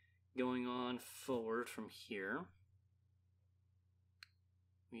 Going on forward from here.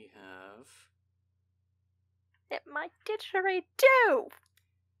 We have... It might didgeridoo!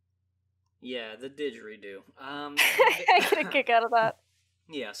 Yeah, the didgeridoo. I get a kick out of that.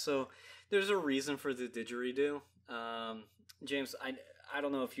 Yeah, so there's a reason for the didgeridoo. James, I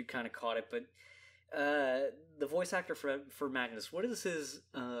don't know if you kind of caught it, but the voice actor for Magnus, what does his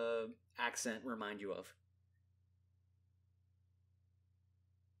accent remind you of?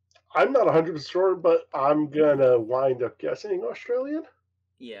 I'm not 100% sure, but I'm gonna wind up guessing Australian.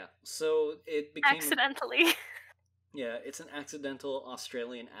 Yeah, so it became... Accidentally. Yeah, it's an accidental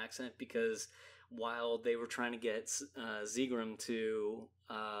Australian accent because while they were trying to get Zegram to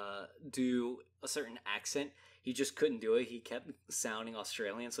do a certain accent, he just couldn't do it. He kept sounding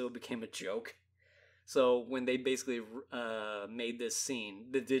Australian, so it became a joke. So when they basically made this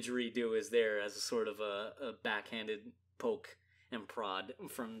scene, the didgeridoo is there as a sort of a backhanded poke and prod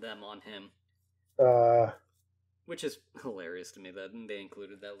from them on him. Which is hilarious to me that they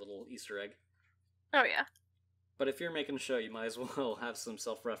included that little Easter egg. Oh, yeah. But if you're making a show, you might as well have some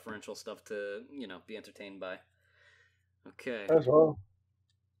self-referential stuff to, be entertained by. Okay. As well.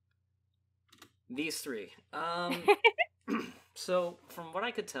 These three. So, from what I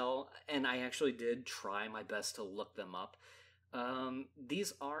could tell, and I actually did try my best to look them up,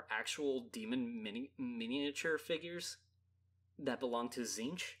 these are actual demon miniature figures that belong to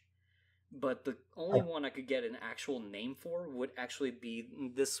Tzeentch. But the only one I could get an actual name for would actually be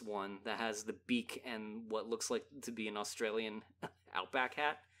this one that has the beak and what looks like to be an Australian outback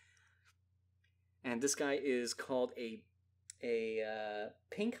hat. And this guy is called a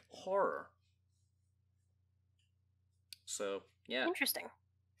pink horror. So, yeah. Interesting.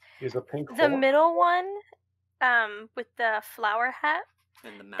 He's a pink The horse. middle one, with the flower hat,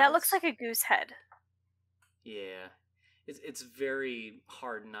 And the mouth. that looks like a goose head. Yeah. It's very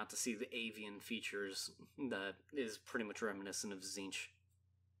hard not to see the avian features that is pretty much reminiscent of Tzeentch.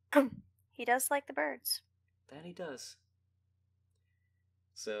 He does like the birds. That he does.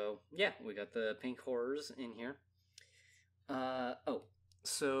 So, yeah, we got the pink horrors in here.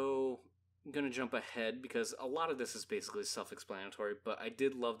 So I'm going to jump ahead because a lot of this is basically self-explanatory, but I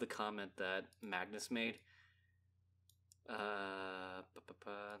did love the comment that Magnus made.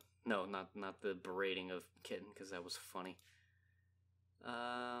 No, not the berating of Kitten, because that was funny.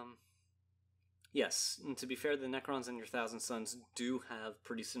 Yes, and to be fair, the Necrons and your Thousand Sons do have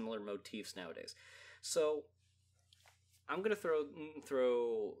pretty similar motifs nowadays. So, I'm going to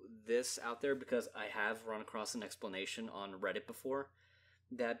throw this out there because I have run across an explanation on Reddit before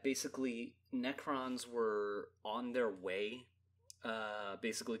that basically Necrons were on their way,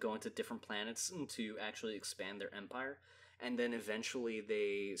 basically going to different planets to actually expand their empire, and then eventually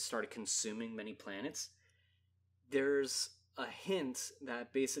they started consuming many planets. There's a hint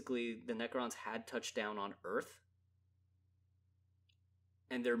that basically the Necrons had touched down on Earth,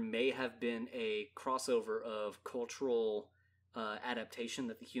 and there may have been a crossover of cultural adaptation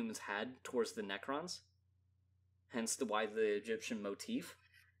that the humans had towards the Necrons, hence why the Egyptian motif.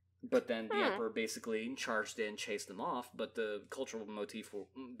 But then the Emperor basically charged in, chased them off, but the cultural motif were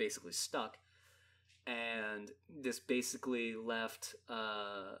basically stuck. And this basically left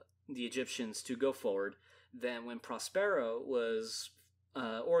the Egyptians to go forward. Then when Prospero was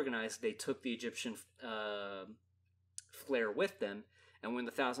organized, they took the Egyptian flair with them. And when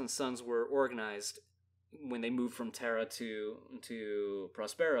the Thousand Sons were organized, when they moved from Terra to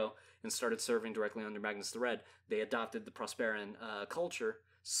Prospero and started serving directly under Magnus the Red, they adopted the Prosperan culture.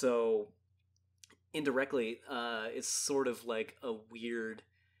 So, indirectly, it's sort of like a weird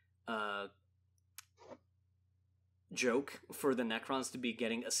joke for the Necrons to be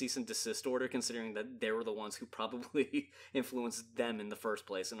getting a cease and desist order, considering that they were the ones who probably influenced them in the first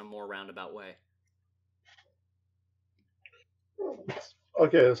place in a more roundabout way.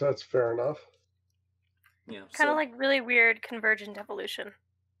 Okay, so that's fair enough. Yeah, Kind of like really weird convergent evolution.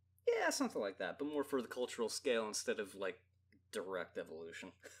 Yeah, something like that, but more for the cultural scale instead of, like, direct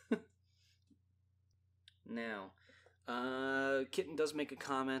evolution. Now, Kitten does make a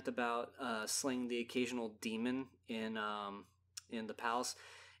comment about slaying the occasional demon in the palace.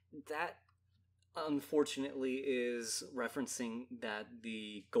 That, unfortunately, is referencing that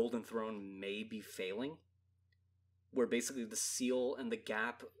the Golden Throne may be failing, where basically the seal and the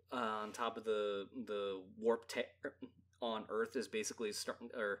gap on top of the warp on Earth is basically starting,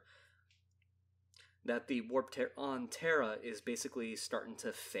 or that the warp on Terra is basically starting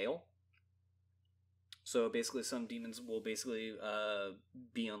to fail. So basically some demons will basically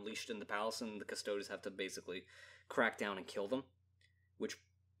be unleashed in the palace, and the Custodes have to basically crack down and kill them, which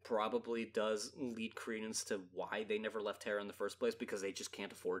probably does lead credence to why they never left Terra in the first place, because they just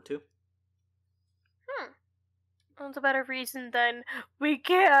can't afford to. That's a better reason than we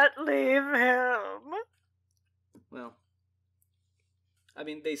can't leave him. Well, I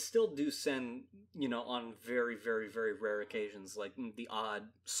mean, they still do send, on very, very, very rare occasions, like the odd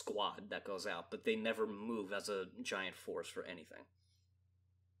squad that goes out, but they never move as a giant force for anything.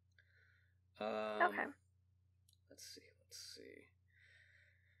 Okay. Let's see.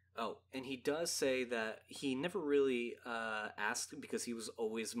 Oh, and he does say that he never really asked because he was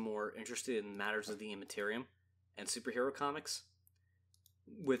always more interested in matters of the Immaterium and superhero comics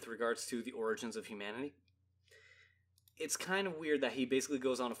with regards to the origins of humanity. It's kind of weird that he basically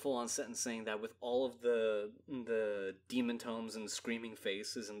goes on a full-on sentence saying that with all of the demon tomes and the screaming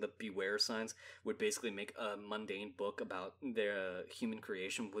faces and the beware signs would basically make a mundane book about their human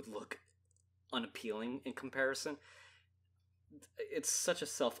creation would look unappealing in comparison. It's such a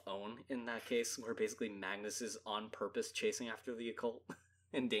self-own in that case, where basically Magnus is on purpose chasing after the occult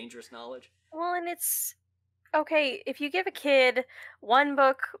and dangerous knowledge. Well, and it's Okay, if you give a kid one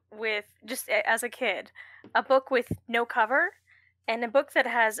book with, just as a kid, a book with no cover, and a book that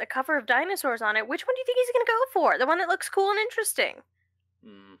has a cover of dinosaurs on it, which one do you think he's going to go for? The one that looks cool and interesting.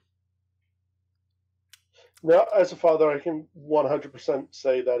 Hmm. Now, as a father, I can 100%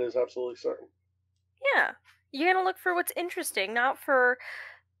 say that is absolutely certain. Yeah. You're going to look for what's interesting, not for,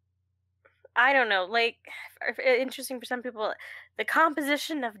 I don't know, like, interesting for some people, the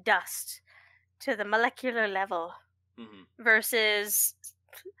composition of dust to the molecular level versus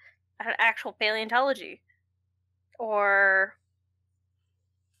an actual paleontology. Or,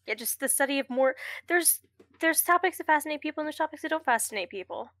 yeah, just the study of more. There's topics that fascinate people, and there's topics that don't fascinate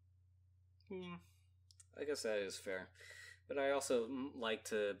people. I guess that is fair. But I also like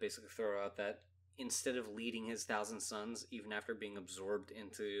to basically throw out that instead of leading his 1,000 Sons, even after being absorbed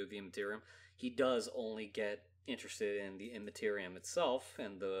into the Immaterium, he does only get interested in the Immaterium itself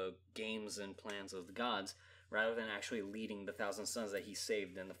and the games and plans of the gods, rather than actually leading the 1,000 Sons that he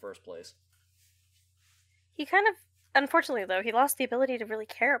saved in the first place. He kind of, unfortunately though, he lost the ability to really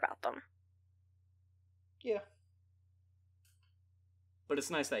care about them. Yeah. But it's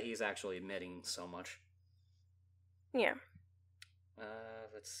nice that he's actually admitting so much. Yeah.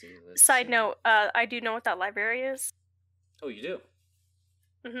 Let's see. Side note, I do know what that library is. Oh, you do?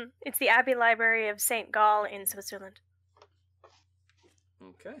 Mm-hmm. It's the Abbey Library of St. Gall in Switzerland.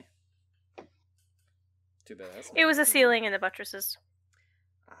 Okay. Too bad that's It was a ceiling in the buttresses.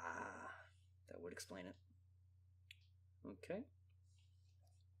 That would explain it. Okay.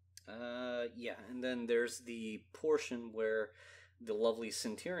 Yeah, and then there's the portion where the lovely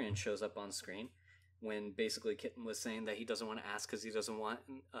Centurion shows up on screen, when basically Kitten was saying that he doesn't want to ask because he doesn't want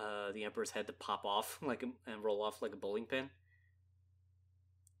the Emperor's head to pop off and roll off like a bowling pin.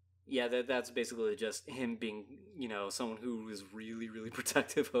 Yeah, that's basically just him being, someone who is really, really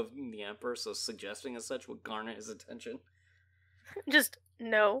protective of the Emperor, so suggesting as such would garner his attention. Just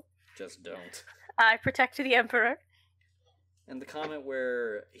no. Just don't. I protect the Emperor. And the comment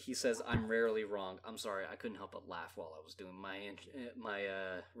where he says, "I'm rarely wrong." I'm sorry, I couldn't help but laugh while I was doing my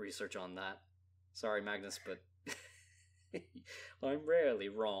research on that. Sorry, Magnus, but I'm rarely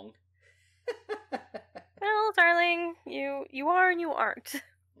wrong. Well, darling, you are and you aren't.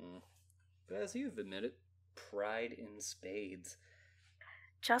 But as you've admitted, pride in spades.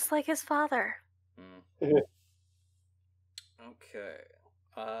 Just like his father. Okay.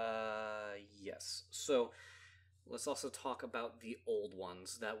 Yes. So, let's also talk about the old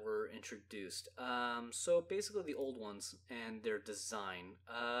ones that were introduced. So basically the old ones and their design.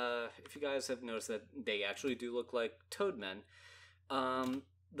 If you guys have noticed that they actually do look like Toadmen.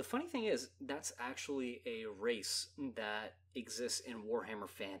 The funny thing is, that's actually a race that exists in Warhammer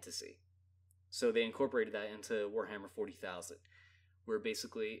Fantasy. So they incorporated that into Warhammer 40,000, where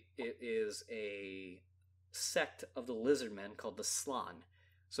basically it is a sect of the Lizardmen called the Slann.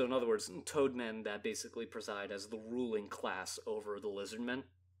 So in other words, Toadmen that basically preside as the ruling class over the Lizardmen.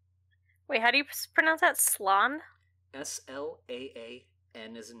 Wait, how do you pronounce that? Slann?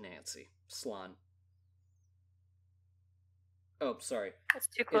 S-L-A-A-N as in Nancy. Slann. Oh, sorry. That's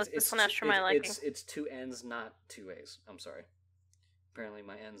too close. This one for my liking. It's two N's, not two A's. I'm sorry. Apparently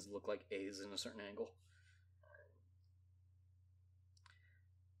my N's look like A's in a certain angle.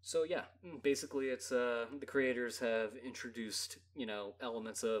 So yeah, basically it's the creators have introduced,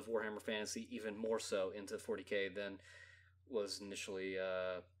 elements of Warhammer Fantasy even more so into 40K than was initially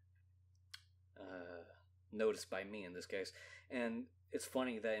noticed by me in this case. And it's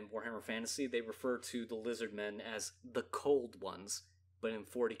funny that in Warhammer Fantasy they refer to the Lizardmen as the Cold Ones, but in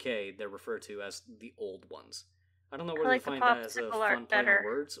 40K they're referred to as the Old Ones. I don't know whether to find that as a fun play on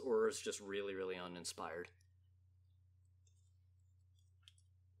words or it's just really, really uninspired.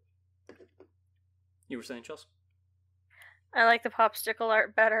 You were saying, Chelsea? I like the popsicle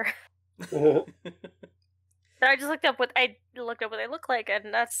art better. I just looked up what they look like,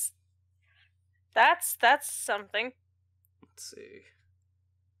 and that's something. Let's see.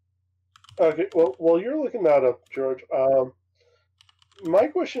 Okay, well, while you're looking that up, George, my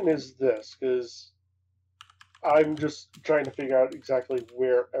question is this, because I'm just trying to figure out exactly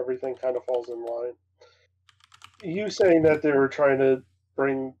where everything kind of falls in line. You saying that they were trying to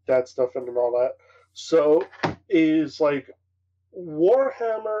bring that stuff in and all that. So, is like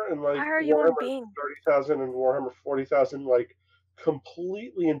Warhammer and like Warhammer 30,000 and Warhammer 40,000 like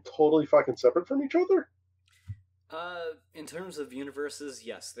completely and totally fucking separate from each other? In terms of universes,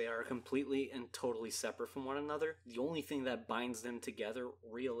 yes, they are completely and totally separate from one another. The only thing that binds them together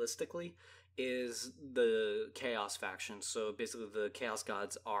realistically is the Chaos faction. So basically the Chaos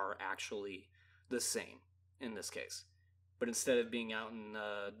Gods are actually the same in this case. but instead of being out in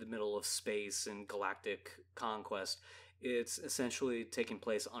the middle of space and galactic conquest, it's essentially taking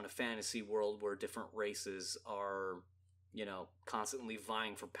place on a fantasy world where different races are, constantly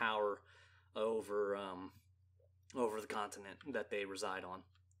vying for power over the continent that they reside on.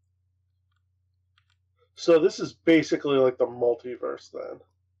 So this is basically like the multiverse then.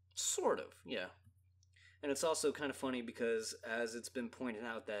 Sort of, yeah. And it's also kind of funny because, as it's been pointed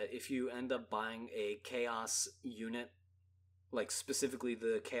out, that if you end up buying a Chaos unit, like specifically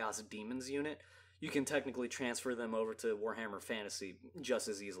the Chaos Demons unit, you can technically transfer them over to Warhammer Fantasy just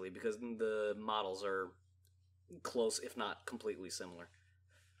as easily because the models are close, if not completely similar.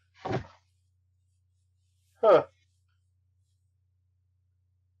 Huh.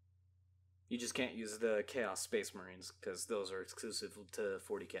 You just can't use the Chaos Space Marines because those are exclusive to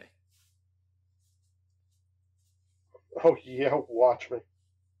 40k. Oh yeah, watch me.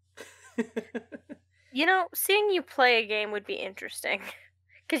 Seeing you play a game would be interesting.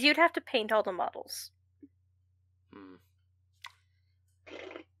 Because you'd have to paint all the models.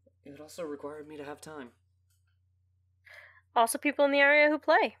 It would also require me to have time. Also people in the area who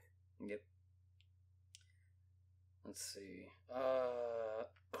play. Yep. Let's see.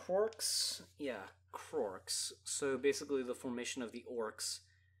 Krorks? Yeah, Krorks. So basically the formation of the orcs,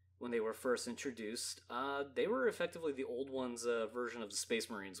 when they were first introduced, they were effectively the old ones' version of the Space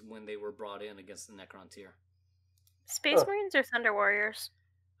Marines when they were brought in against the Necron tier. Space Marines or Thunder Warriors?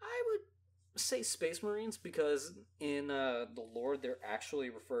 I would say Space Marines because in the lore they're actually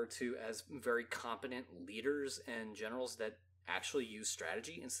referred to as very competent leaders and generals that actually use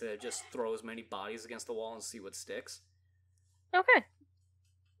strategy instead of just throw as many bodies against the wall and see what sticks. Okay.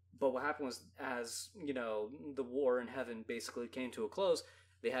 But what happened was, as, the war in heaven basically came to a close,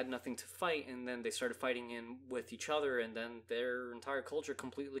 they had nothing to fight, and then they started fighting in with each other, and then their entire culture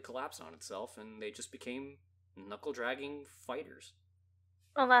completely collapsed on itself, and they just became knuckle-dragging fighters.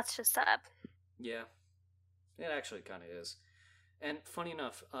 Well, that's just sad. Yeah. It actually kind of is. And funny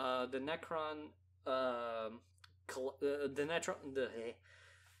enough, the Necron...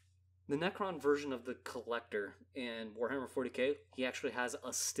 The Necron version of the Collector in Warhammer 40k, he actually has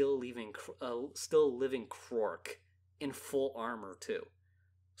a still living Krork in full armor too.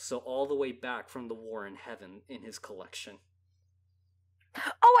 So all the way back from the War in Heaven in his collection.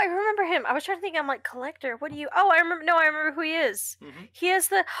 Oh, I remember him. I was trying to think. I'm like, Collector. What do you? Oh, I remember. No, I remember who he is. Mm-hmm. He has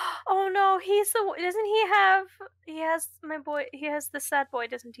the. Oh no, he's the. Doesn't he have? He has my boy. He has the sad boy,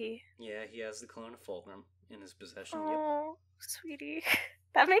 doesn't he? Yeah, he has the clone of Fulgrim in his possession. Oh, yep. Sweetie,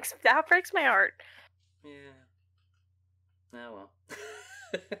 that breaks my heart. Yeah. Oh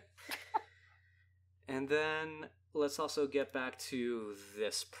well. And then let's also get back to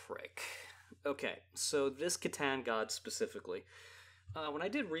this prick. Okay, so this Catan god specifically. When I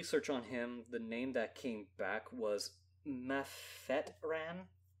did research on him, the name that came back was Mephetran,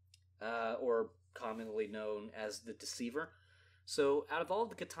 or commonly known as the Deceiver. So, out of all of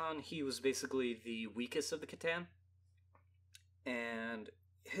the Catan, he was basically the weakest of the Catan. And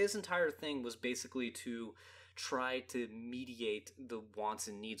his entire thing was basically to try to mediate the wants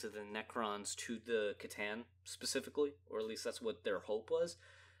and needs of the Necrons to the Catan, specifically. Or at least that's what their hope was.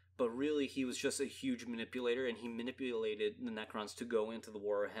 But really, he was just a huge manipulator, and he manipulated the Necrons to go into the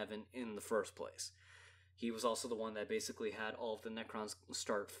War of Heaven in the first place. He was also the one that basically had all of the Necrons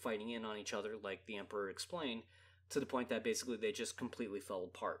start fighting in on each other, like the Emperor explained, to the point that basically they just completely fell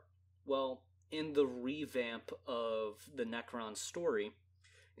apart. Well, in the revamp of the Necron story,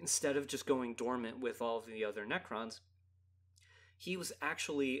 instead of just going dormant with all of the other Necrons, he was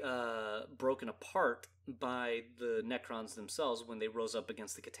actually broken apart by the Necrons themselves when they rose up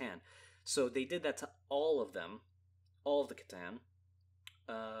against the Catan. So they did that to all of them, all of the Catan,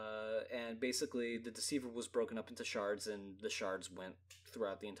 and basically the Deceiver was broken up into shards, and the shards went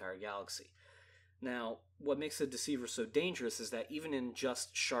throughout the entire galaxy. Now, what makes the Deceiver so dangerous is that even in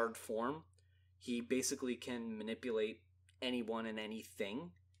just shard form, he basically can manipulate anyone and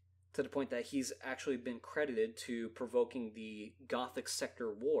anything, to the point that he's actually been credited to provoking the Gothic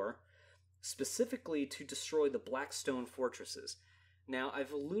Sector War, specifically to destroy the Blackstone fortresses. Now,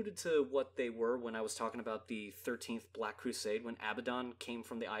 I've alluded to what they were when I was talking about the 13th Black Crusade, when Abaddon came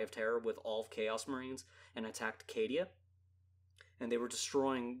from the Eye of Terror with all of Chaos Marines and attacked Cadia. And they were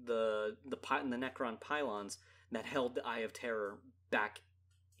destroying the Necron pylons that held the Eye of Terror back,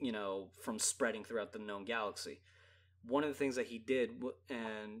 from spreading throughout the known galaxy. One of the things that he did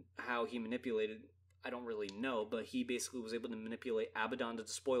and how he manipulated, I don't really know, but he basically was able to manipulate Abaddon the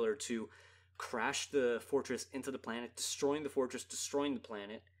Despoiler to crash the fortress into the planet, destroying the fortress, destroying the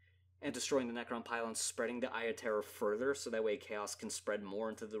planet, and destroying the Necron pylons, spreading the Eye of Terror further, so that way chaos can spread more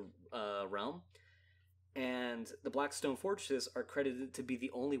into the realm. And the Blackstone Fortresses are credited to be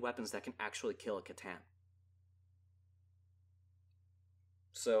the only weapons that can actually kill a Catan.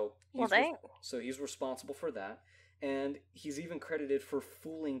 So he's responsible for that. And he's even credited for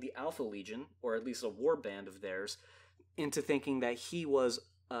fooling the Alpha Legion, or at least a war band of theirs, into thinking that he was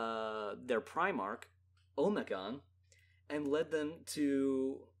their Primarch, Omegon, and led them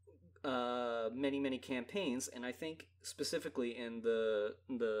to many, many campaigns, and I think specifically in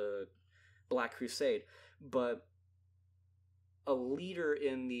the Black Crusade. But a leader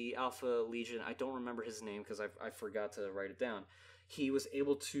in the Alpha Legion, I don't remember his name because I forgot to write it down, he was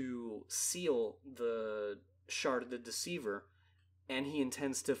able to seal the Shard of the Deceiver, and he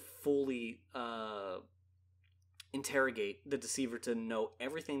intends to fully interrogate the Deceiver to know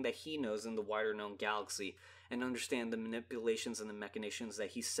everything that he knows in the wider known galaxy and understand the manipulations and the machinations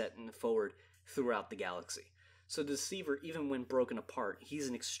that he's setting forward throughout the galaxy. So the Deceiver, even when broken apart, he's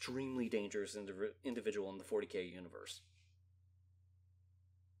an extremely dangerous individual in the 40k universe.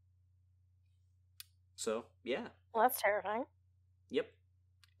 So, yeah. Well, that's terrifying. Yep.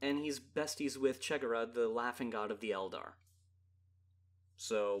 And he's besties with Chegara, the laughing god of the Eldar.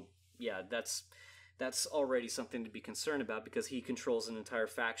 So, yeah, that's already something to be concerned about because he controls an entire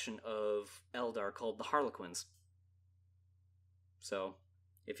faction of Eldar called the Harlequins. So,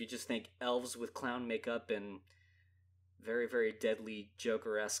 if you just think elves with clown makeup and very, very deadly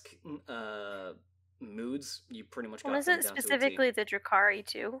Joker-esque moods, you pretty much got them down to a T. Isn't specifically the Drukhari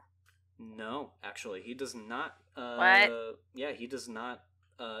too? No, actually, he does not. What? Yeah, he does not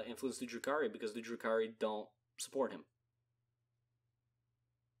influence the Drukhari because the Drukhari don't support him.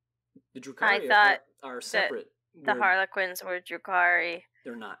 The Drukhari are separate. The Harlequins were Drukhari.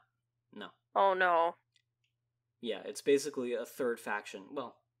 They're not. No. Oh no. Yeah, it's basically a third faction.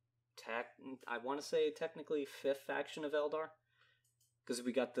 Well, I want to say technically fifth faction of Eldar, because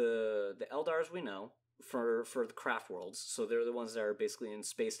we got the Eldars we know for the craft worlds. So they're the ones that are basically in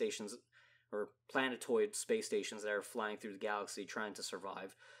space stations or planetoid space stations that are flying through the galaxy trying to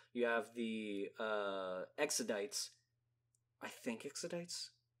survive. You have the Exodites. I think Exodites?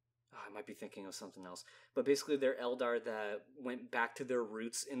 Oh, I might be thinking of something else. But basically they're Eldar that went back to their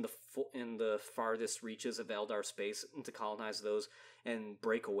roots in the farthest reaches of Eldar space and to colonize those and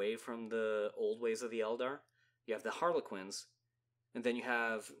break away from the old ways of the Eldar. You have the Harlequins, and then you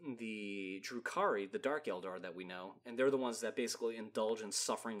have the Drukhari, the Dark Eldar that we know, and they're the ones that basically indulge in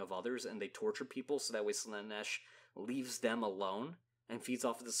suffering of others, and they torture people so that way Slaanesh leaves them alone and feeds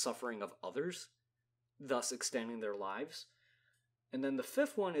off of the suffering of others, thus extending their lives. And then the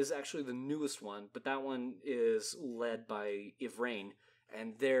fifth one is actually the newest one, but that one is led by Ivrain,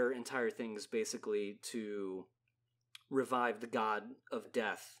 and their entire thing is basically to revive the god of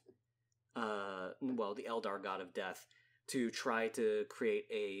death, the Eldar god of death, to try to create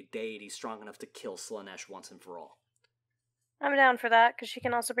a deity strong enough to kill Slaanesh once and for all. I'm down for that, because she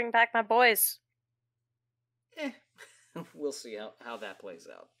can also bring back my boys. We'll see how that plays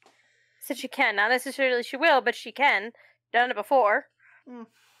out. Said she can. Not necessarily she will, but she can. Done it before.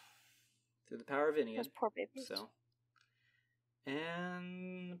 Through the power of Inead. Those poor babies. So.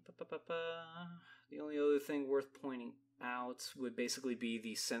 And the only other thing worth pointing out would basically be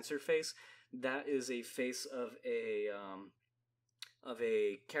the censor face. That is a face of a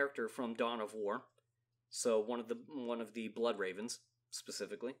character from Dawn of War. So one of the Blood Ravens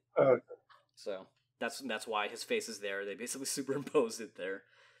specifically. So that's why his face is there. They basically superimposed it there,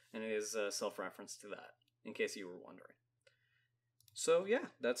 and it is self-reference to that. In case you were wondering. So yeah,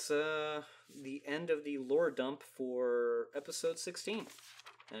 that's the end of the lore dump for episode 16.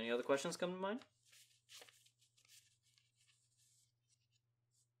 Any other questions come to mind?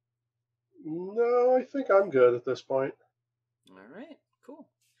 No, I think I'm good at this point. Alright, cool.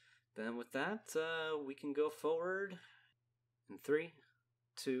 Then with that, we can go forward in 3,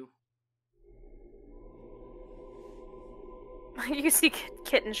 2... You can see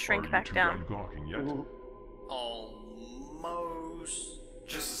Kitten shrink back down. Gawking yet? Almost.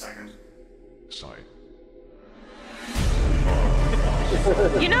 Just a second. Sigh.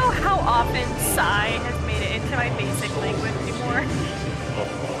 You know how often Psy has made it into my basic language before?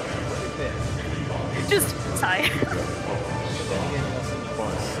 Just Psy.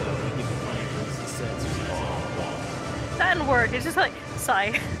 That didn't work, it's just like,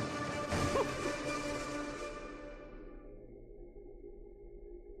 Psy.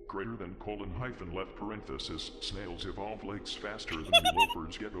 Greater than : left parenthesis. Snails evolve legs faster than you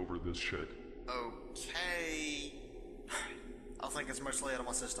loafers get over this shit. Okay. I think it's mostly out of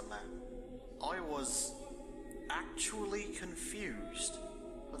my system now. I was actually confused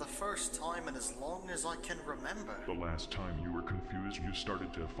For the first time in as long as I can remember. The last time you were confused, you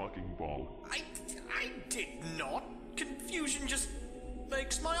started to fucking bawl. I did not. Confusion just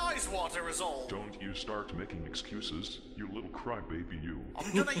makes my eyes water is all. Don't you start making excuses, you little crybaby, you.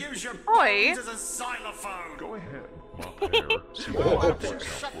 I'm gonna use your Oi. bones as a xylophone. Go ahead, mop hair. See Oh, what you works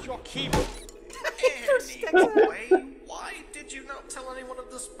out shut for your you. keyboard. Anyway, why did you not tell anyone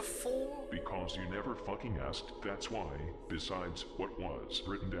of this before? Because you never fucking asked, that's why. Besides, what was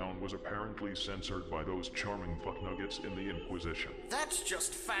written down was apparently censored by those charming fucknuggets in the Inquisition. That's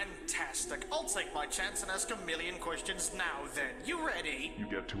just fantastic. I'll take my chance and ask a million questions now then. You ready? You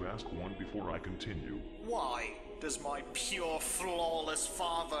get to ask one before I continue. Why? Does my pure, flawless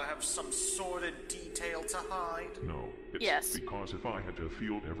father have some sordid detail to hide? No, it's Yes. because if I had to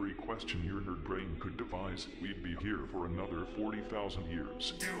field every question your nerd brain could devise, we'd be here for another 40,000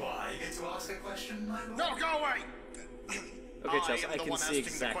 years. Do I get to ask a question, my lord? No, go away! Okay, Chelsea, am I the can one see asking the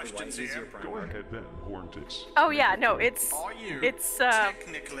exactly why questions he's your here. prime Go work. ahead then, Hornets. Oh yeah, no, it's Are you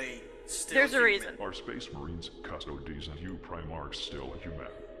technically still there's a human? reason. Are Space Marines, Custodies, and you Primarchs still human?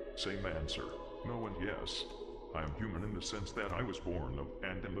 Same answer. No and yes. I am human in the sense that I was born of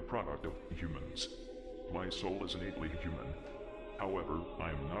and am the product of humans. My soul is innately human. However, I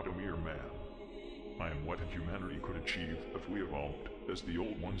am not a mere man. I am what humanity could achieve if we evolved, as the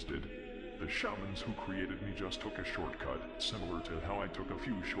old ones did. The shamans who created me just took a shortcut, similar to how I took a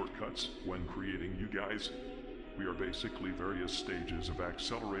few shortcuts when creating you guys. We are basically various stages of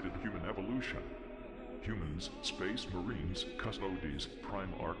accelerated human evolution. Humans, Space Marines, Custodies,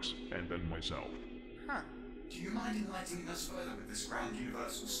 Primarchs, and then myself. Huh. Do you mind enlightening us further with this grand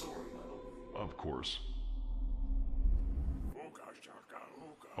universal story, my lord? Of course.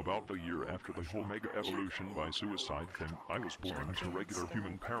 About a year after the whole mega evolution by suicide thing, I was born to regular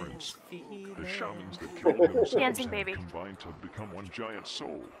human parents. The shamans that killed themselves Dancing had baby. combined to become one giant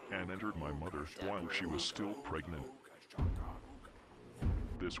soul and entered my mother while she was still pregnant.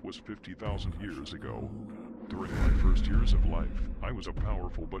 This was 50,000 years ago. During my first years of life, I was a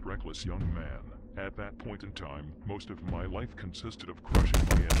powerful but reckless young man. At that point in time, most of my life consisted of crushing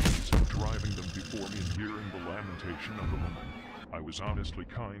my enemies, driving them before me and hearing the lamentation of a woman. I was honestly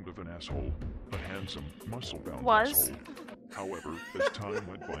kind of an asshole, a handsome, muscle-bound asshole. However, as time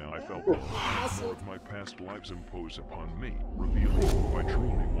went by, I felt more of my past lives impose upon me, revealing who I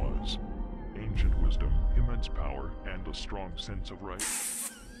truly was. Ancient wisdom, immense power, and a strong sense of right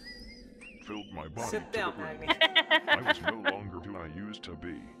filled my body Sit to down, the brim. Magni. I was no longer who I used to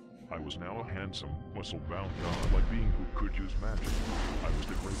be. I was now a handsome, muscle-bound god-like being who could use magic. I was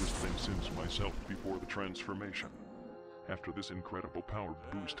the greatest thing since myself before the transformation. After this incredible power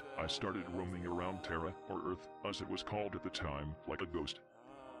boost, I started roaming around Terra, or Earth, as it was called at the time, like a ghost.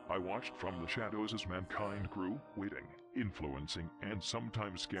 I watched from the shadows as mankind grew, waiting, influencing, and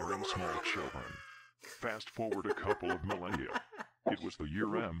sometimes scaring small children. Fast forward a couple of millennia. It was the year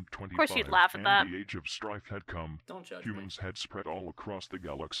M25, Of course you'd laugh at and that. the age of strife had come. Don't judge Humans had spread all across the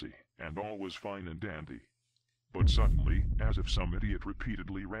galaxy, and all was fine and dandy. But suddenly, as if some idiot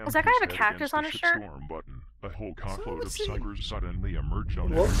repeatedly rammed Does that guy his have a head cactus against on the his shirt? shitstorm button, a whole cockload of see. psychers suddenly emerged on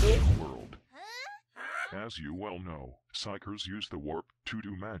What's the it? world. As you well know, psychers use the warp to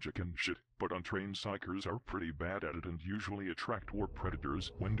do magic and shit, but untrained psychers are pretty bad at it and usually attract warp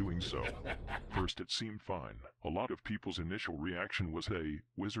predators when doing so. First it seemed fine. A lot of people's initial reaction was, hey,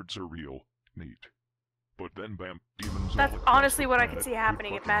 wizards are real. Neat. But then bam, demons That's all across honestly the what I planet could see good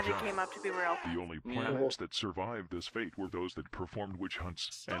happening if fucking magic job. came up to be real. The only Yeah. planets that survived this fate were those that performed witch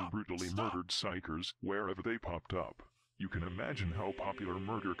hunts and brutally murdered psychers wherever they popped up. You can imagine how popular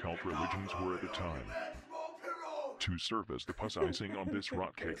murder cult religions were at the time. To serve as the pus icing on this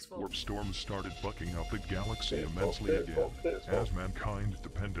rock cake, warp storms started bucking up the galaxy immensely again. As mankind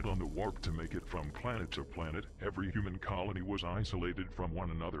depended on the warp to make it from planet to planet, every human colony was isolated from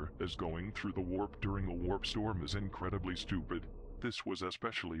one another, as going through the warp during a warp storm is incredibly stupid. This was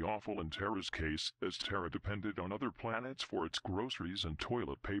especially awful in Terra's case, as Terra depended on other planets for its groceries and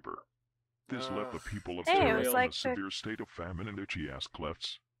toilet paper. This left the people of Hey, it Terra was in like a severe state of famine and itchy-ass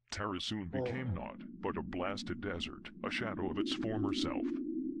clefts. Terra soon became naught but a blasted desert, a shadow of its former self.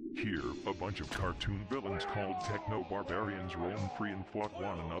 Here, a bunch of cartoon villains called techno-barbarians roamed free and fought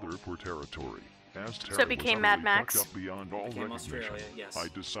one another for territory. As Terra So it became was Mad utterly Max? fucked up beyond all Became recognition, Australia, yes. I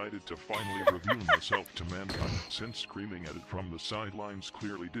decided to finally reveal myself to mankind, since screaming at it from the sidelines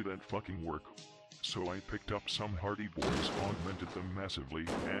clearly didn't fucking work. So I picked up some hardy boys, augmented them massively,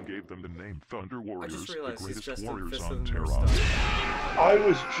 and gave them the name Thunder Warriors, the realized he's greatest dressed in warriors Fist on of the Terra. North Star. I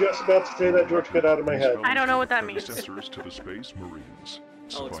was just about to say that, George, get out of my These head. fellows I don't know were what that the means. predecessors to the Space Marines. I'll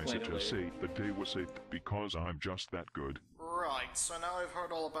Suffice explain it it to later. say, the day was saved because I'm just that good. Right, so now I've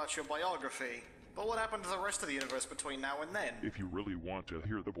heard all about your biography. But what happened to the rest of the universe between now and then? If you really want to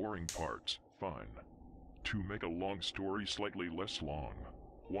hear the boring parts, fine. To make a long story slightly less long,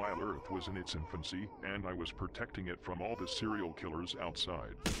 while Earth was in its infancy, and I was protecting it from all the serial killers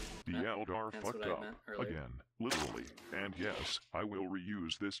outside, the Eldar fucked up, again, literally. And yes, I will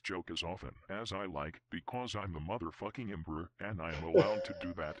reuse this joke as often as I like, because I'm the motherfucking Emperor, and I am allowed to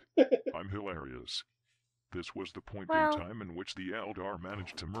do that. I'm hilarious. This was the point in time in which the Eldar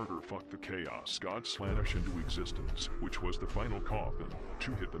managed to murder fuck the Chaos God Slaanesh into existence, which was the final coffin,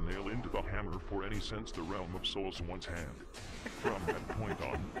 to hit the nail into the hammer for any sense the realm of souls once had. From that point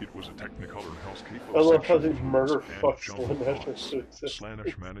on, it was a Technicolor hellscape I of love how they sexual murder humors and fuck jungle Slaanesh gods. into existence.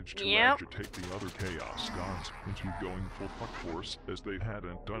 Slaanesh managed to agitate the other Chaos gods into going full fuck force, as they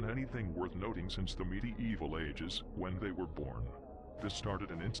hadn't done anything worth noting since the medieval ages, when they were born. This started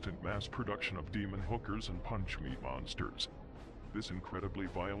an instant mass production of demon hookers and punch meat monsters. This incredibly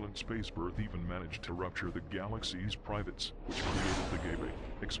violent space birth even managed to rupture the galaxy's privates, which created the gaping,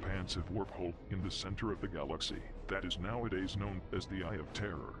 expansive warp hole in the center of the galaxy that is nowadays known as the Eye of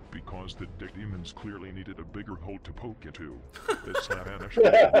Terror, because the dick demons clearly needed a bigger hole to poke into. The Slaanesh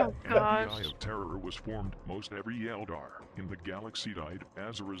and the Eye of Terror was formed. Most every Eldar in the galaxy died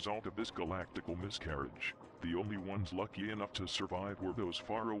as a result of this galactical miscarriage. The only ones lucky enough to survive were those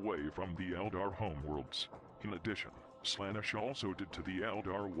far away from the Eldar homeworlds. In addition, Slaanesh also did to the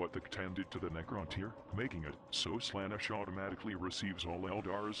Eldar what the Ctan did to the Necrontyr, making it so Slaanesh automatically receives all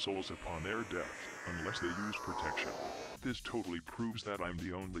Eldar's souls upon their death, unless they use protection. This totally proves that I'm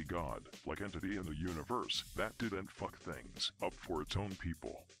the only god, like entity in the universe, that didn't fuck things up for its own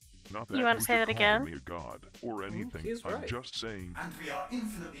people. Not that you want to say that again? Me a god or anything. I'm just saying. And we are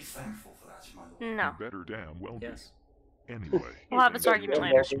infinitely thankful for that, my lord. No. You better damn well be. Yes. Anyway, We'll have this argument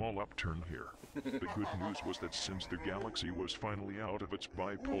later. A small upturn here. The good news was that since the galaxy was finally out of its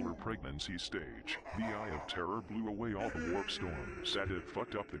bipolar pregnancy stage, the Eye of Terror blew away all the warp storms that had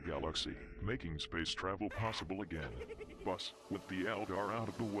fucked up the galaxy, making space travel possible again. Thus, with the Eldar out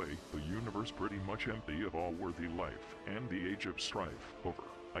of the way, the universe pretty much empty of all worthy life, and the Age of Strife over.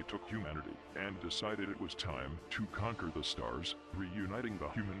 I took humanity and decided it was time to conquer the stars, reuniting the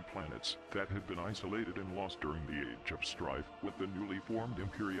human planets that had been isolated and lost during the Age of Strife with the newly formed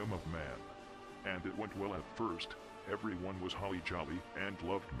Imperium of Man. And it went well at first. Everyone was holly jolly and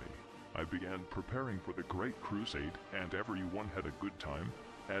loved me. I began preparing for the Great Crusade, and everyone had a good time.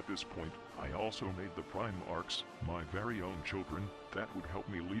 At this point, I also made the Prime Arcs, my very own children, that would help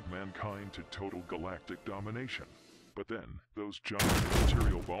me lead mankind to total galactic domination. But then, those giant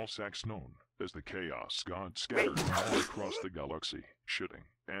material ball sacks known as the Chaos Gods scattered all across the galaxy, shitting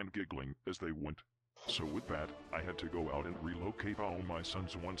and giggling as they went. So with that, I had to go out and relocate all my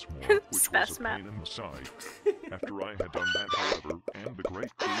sons once more, which was a pain in the side. After I had done that, however, and the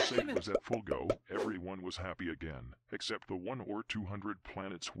Great Crusade was at full go, everyone was happy again, except the 100 or 200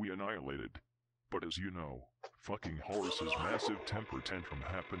 planets we annihilated. But as you know, fucking Horus's massive temper tantrum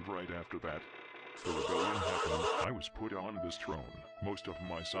happened right after that. The rebellion happened, I was put on this throne. Most of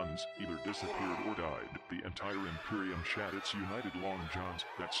my sons either disappeared or died. The entire Imperium shat its united long johns.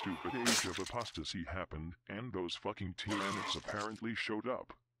 That stupid age of apostasy happened, and those fucking Tyranids apparently showed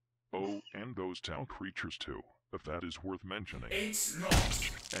up. Oh, and those town creatures too, if that is worth mentioning. It's not!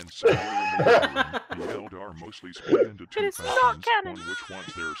 And somewhere in the interim, the Eldar mostly split into two factions, one which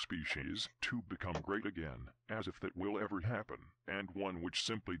wants their species to become great again, as if that will ever happen, and one which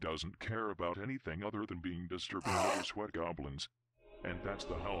simply doesn't care about anything other than being disturbing little sweat goblins. And that's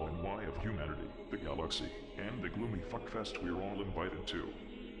the how and why of humanity, the galaxy, and the gloomy fuckfest we're all invited to.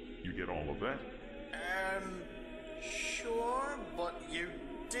 You get all of that? Sure, but you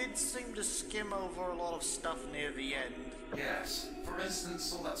did seem to skim over a lot of stuff near the end. Yes, for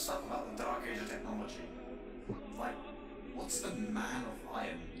instance, all that stuff about the Dark Age of technology. Like, what's the Man of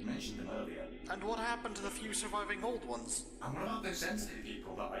Iron? You mentioned him earlier. And what happened to the few surviving old ones? And what about those entity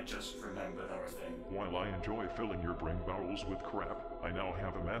people that I just remembered are a thing? While I enjoy filling your brain bowels with crap, I now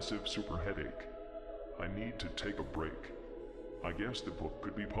have a massive super headache. I need to take a break. I guess the book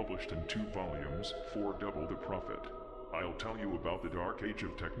could be published in 2 volumes for double the profit. I'll tell you about the Dark Age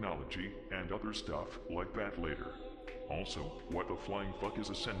of technology and other stuff like that later. Also, what the flying fuck is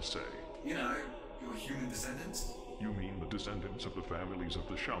a sensei? You know, your human descendants? You mean the descendants of the families of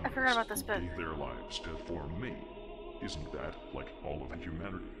the shamans I forgot about this who book. gave their lives to form me? Isn't that like all of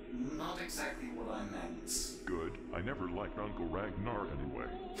humanity? Not exactly what I meant. Good. I never liked Uncle Ragnar anyway.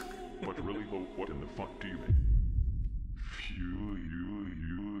 But really, though, what in the fuck do you mean?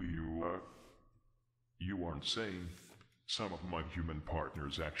 You aren't saying some of my human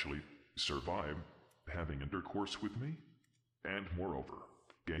partners actually survive having intercourse with me? and moreover,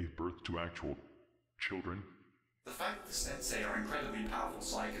 gave birth to actual children. The fact that the Sensei are incredibly powerful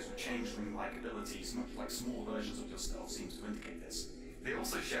psychers with changeling-like abilities, much like small versions of yourself, seems to indicate this. They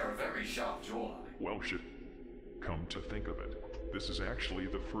also share a very sharp jawline. Well, shit. Come to think of it, this is actually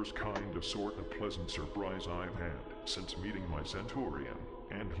the first kind of sort of pleasant surprise I've had since meeting my Centaurian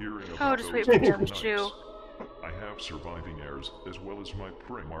and hearing about just those wait for him nights. to. I have surviving heirs as well as my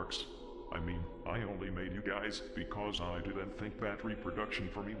prey marks. I mean, I only made you guys because I didn't think that reproduction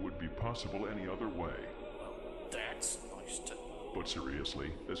for me would be possible any other way. That's nice to... But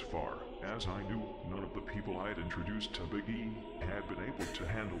seriously, as far as I knew, none of the people I'd introduced to Big E had been able to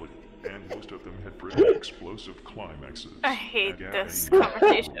handle it, and most of them had pretty explosive climaxes. I hate And this yeah,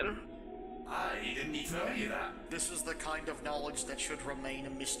 conversation. I didn't need to know any of that. This is the kind of knowledge that should remain a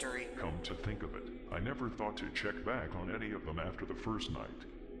mystery. Come to think of it, I never thought to check back on any of them after the first night.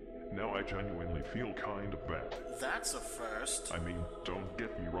 Now I genuinely feel kind of bad. That's a first. I mean, don't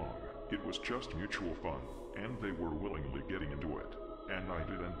get me wrong, it was just mutual fun, and they were willingly getting into it. And I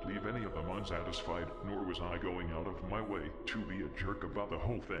didn't leave any of them unsatisfied, nor was I going out of my way to be a jerk about the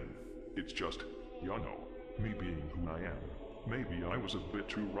whole thing. It's just, you know, me being who I am. Maybe I was a bit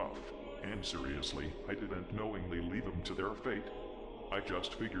too rough, and seriously, I didn't knowingly leave them to their fate. I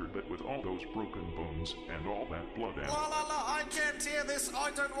just figured that with all those broken bones and all that blood and... La la la, I can't hear this.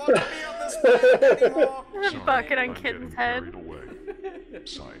 I don't want to be on this planet anymore. Sorry, Bucket on I'm Kitten's getting head. carried away.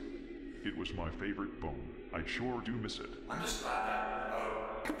 Sigh. It was my favorite bone. I sure do miss it. I'm just glad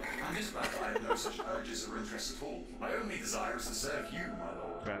that I have no such urges or interests at all. My only desire is to serve you, my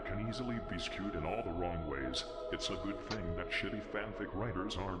lord. That can easily be skewed in all the wrong ways. It's a good thing that shitty fanfic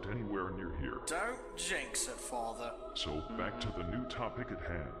writers aren't anywhere near here. Don't jinx it, Father. So, back to the new topic at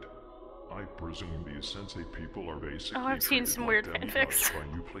hand. I presume these sensei people are basically I've seen treated some like weird demigods fanfics.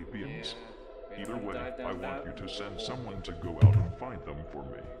 by you plebeians. Yeah. Either way, Dive down I want that. you to send someone to go out and find them for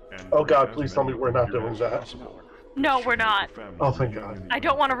me. And Oh God, bring as please tell many me we're of them not here doing as that. possible. No, Should we're make the not. family Oh, thank reunion God. I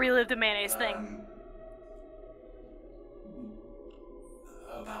don't want to relive the mayonnaise thing.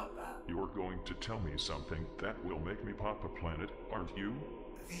 About that. You're going to tell me something that will make me pop a planet, aren't you?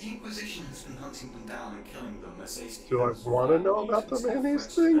 The Inquisition has been hunting them down and killing them as they... Do I want to know about the mayonnaise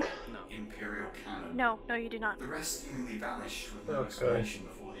thing? No. Imperial canon. No, you do not. The rest seemingly vanished with no Okay. explanation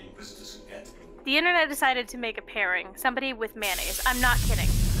before the Inquisitors could get to them. The internet decided to make a pairing. Somebody with mayonnaise. I'm not kidding.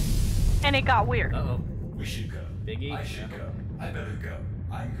 And it got weird. Uh-oh. We should go. Biggie. I should go. I better go.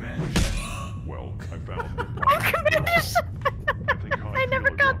 I'm Commander. Well, I found the I think I never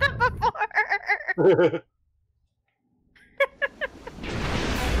feel got it that before.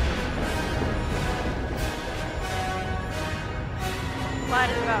 Light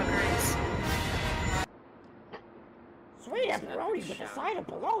of the Valkyries. Sweet pepperoni with a side of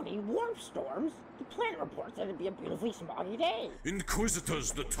bologna, warp storms. The planet reports that it'd be a beautifully smoggy day.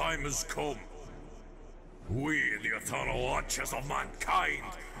 Inquisitors, the time has come. We, the eternal archers of mankind,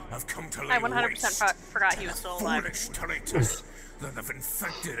 have come to lay I 100% waste forgot he was still alive. foolish traitors that have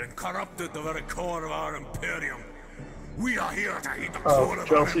infected and corrupted the very core of our Imperium. We are here to heed the call of our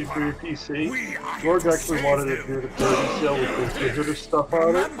Chelsea for your Empire. PC. We are here George to actually save wanted you. to do the dirty sale with the visitor stuff on it,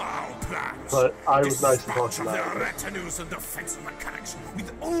 Remember our plans. but I was nice and Dispatch talking of their about it. retinues and defense mechanics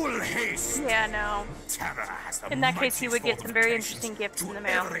with all haste. Yeah, no. Terror has the In that case, he would get mightiest some very fortifications interesting gifts to in the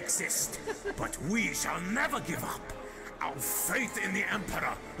mail. ever exist. But we shall never give up. Our faith in the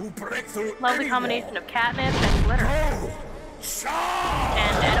Emperor will break through Love the any combination wall. of catnip and glitter. Go! Charge!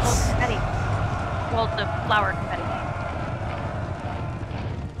 And edible confetti. Well, the flower confetti.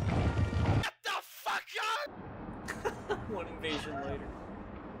 One invasion later.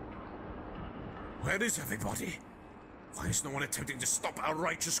 Where is everybody? Why is no one attempting to stop our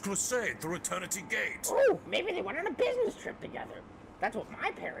righteous crusade through Eternity Gate? Oh, maybe they went on a business trip together. That's what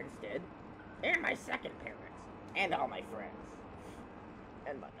my parents did. And my second parents. And all my friends.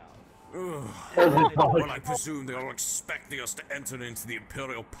 And my dog. Ugh. Well, I presume they are expecting us to enter into the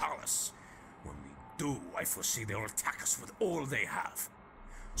Imperial Palace. When we do, I foresee they'll attack us with all they have.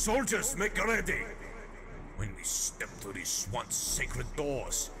 Soldiers, make ready! When we step through these once sacred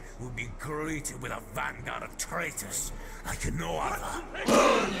doors, we'll be greeted with a vanguard of traitors like no other.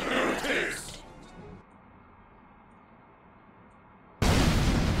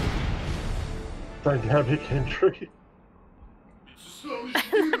 Dynamic entry.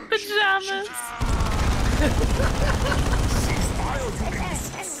 Pajamas. Cease fire, you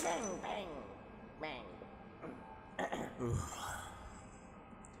beasts! Bang, bang, bang.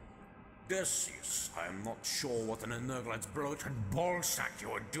 Decius, I am not sure what an Energlad's bloated ballsack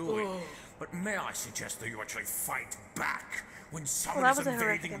you are doing, but may I suggest that you actually fight back when someone that is was a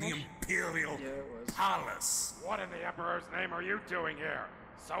horrific invading the image. Imperial Palace. What in the Emperor's name are you doing here?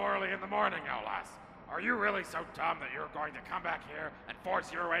 So early in the morning, no less. Are you really so dumb that you're going to come back here and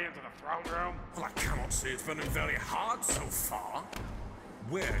force your way into the throne room? Well, I cannot say it's been very hard so far.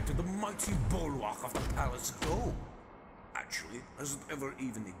 Where did the mighty bulwark of the palace go? Actually, has it ever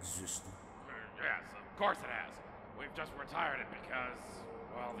even existed? Yes, of course it has. We've just retired it because,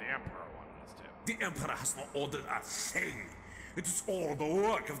 well, the Emperor wanted us to. The Emperor has not ordered a thing. It is all the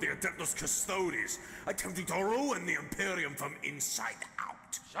work of the Adeptus Custodes, attempting to ruin the Imperium from inside out.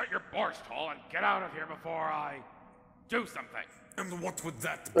 Shut your borscht hole and get out of here before I do something. And what would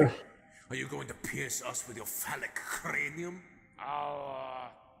that be? Are you going to pierce us with your phallic cranium?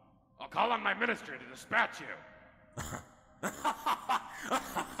 I'll call on my ministry to dispatch you.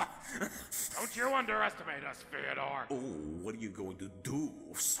 Don't you underestimate us, Theodore. Oh, what are you going to do?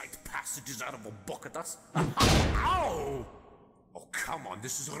 Cite passages out of a book at us? Ow! Oh, come on,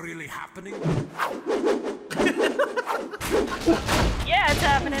 this is really happening? Yeah, it's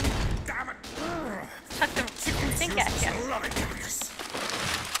happening. Damn it! Tuck the sink at you.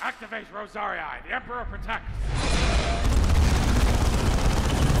 Activate Rosarii. The Emperor protects.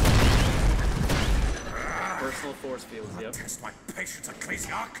 Personal force fields, yep. Test my patience,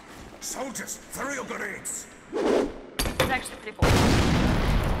 Ecclesiarch. Soldiers, throw your grenades. It's actually pretty cool.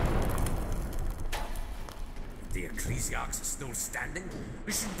 The Ecclesiarchs are still standing.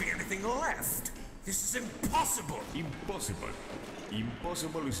 There shouldn't be anything left. This is impossible. Impossible.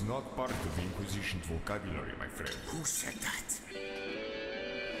 Impossible is not part of the Inquisition's vocabulary, my friend. Who said that?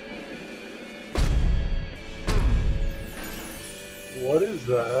 What is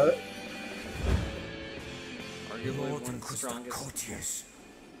that? Arguably Lord one of the Inquisitor strongest. Courtiers,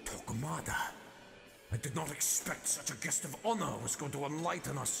 Torquemada. I did not expect such a guest of honor was going to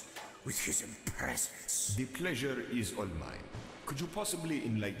enlighten us with his presence. The pleasure is all mine. Could you possibly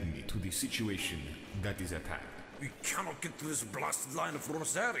enlighten me to the situation that is at hand? We cannot get to this blasted line of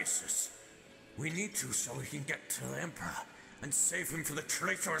Rosariuses. We need to so we can get to the Emperor and save him from the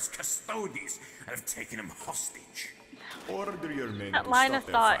traitorous Custodes that have taken him hostage. Order your men That to line stop of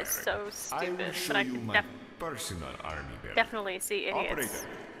their thought fire. is so I will stupid, show but I you can my personal army bearer. definitely see idiots Operator,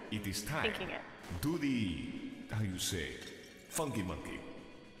 it is time. thinking it. Do the, how you say, funky monkey.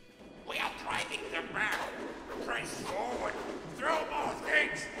 We are driving them back. Press forward. Throw more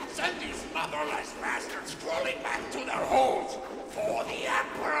things. Send these motherless bastards crawling back to their holes for the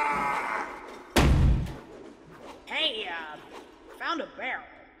Emperor. Hey, found a barrel.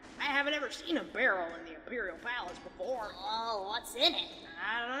 I haven't ever seen a barrel in the Imperial Palace before. Oh, what's in it?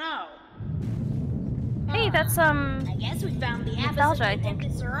 I don't know. Hey, that's I guess we found the nostalgia, I episode think.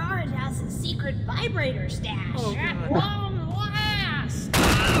 of Starrgal House's secret vibrator stash. Oh, At God. long last!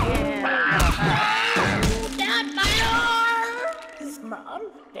 Not my arms!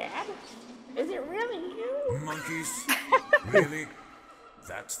 Mom? Dad? Is it really you? Monkeys? Really?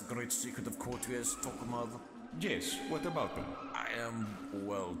 That's the great secret of courtiers, Torquemada? Yes, what about them? I am,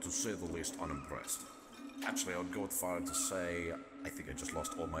 well, to say the least, unimpressed. Actually, I would go as far to say I think I just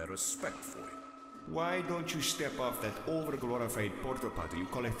lost all my respect for you. Why don't you step off that overglorified porta potty you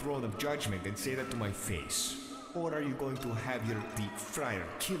call a throne of judgment and say that to my face? Or are you going to have your deep friar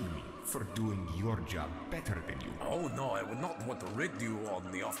kill me for doing your job better than you? Oh no, I would not want to rid you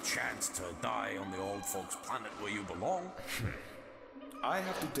on the off chance to die on the old folks' planet where you belong. I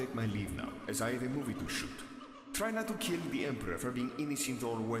have to take my leave now, as I have a movie to shoot. Try not to kill the Emperor for being innocent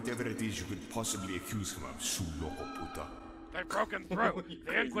or whatever it is you could possibly accuse him of, su loco puta. They've broken through.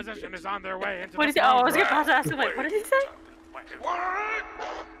 The Inquisition is on their way into What the is he? Oh, I was throne about to room. ask him, like, what did he say? What?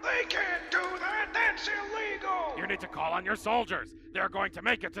 They can't do that. That's illegal. You need to call on your soldiers. They're going to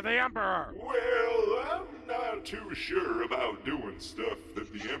make it to the Emperor. Well, I'm not too sure about doing stuff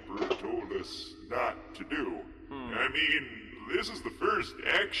that the Emperor told us not to do. I mean, this is the first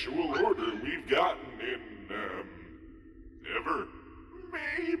actual order we've gotten in, ever.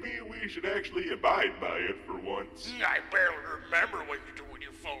 Maybe we should actually abide by it for once. I barely remember what you do when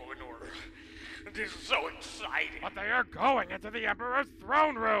you follow an order. This is so exciting. But they are going into the Emperor's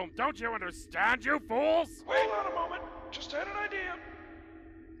throne room. Don't you understand, you fools? Hold on a moment. Just had an idea.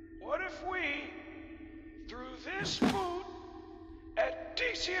 What if we threw this boot at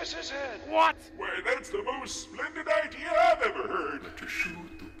Decius's head? What? Why, that's the most splendid idea I've ever heard. To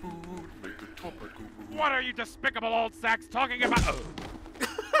shoot the boot, make the topical. What are you despicable old sacks talking about?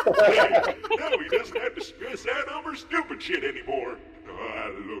 Now he doesn't have to stress out over stupid shit anymore.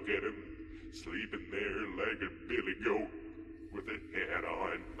 Oh, look at him, sleeping there like a billy goat with a hat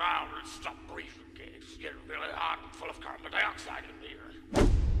on. Now let's stop breathing, kids. It's getting really hot and full of carbon dioxide in here.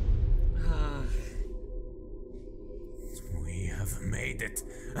 We have made it.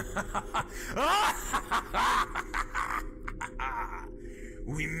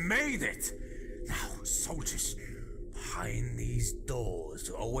 We made it! Now, soldiers, behind these doors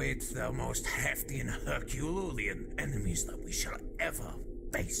await the most hefty and Herculean enemies that we shall ever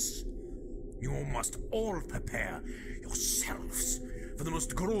face. You must all prepare yourselves for the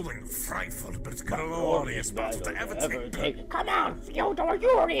most grueling, frightful, but glorious battle to ever take place. Come on, Fyodor, you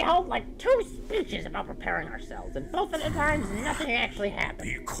already held like 2 speeches about preparing ourselves, and both of the times nothing actually happened.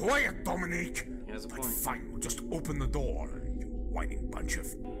 Be quiet, Dominique! But fine, we'll just open the door, you whining bunch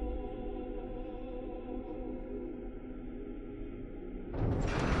of...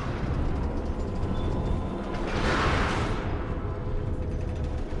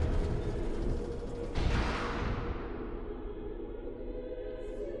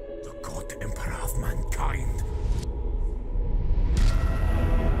 The God Emperor of mankind.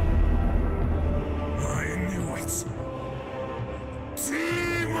 I knew it.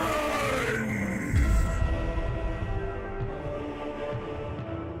 Demon!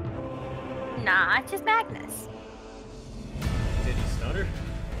 Nah, it's just Magnus. Did he stutter?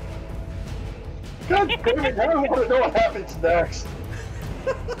 God damn it, I don't want to know what happens next.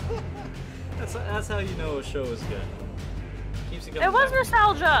 That's how you know a show is good. Keeps you going. It was back.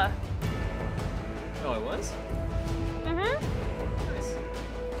 nostalgia. Oh, it was? Mm-hmm. Nice.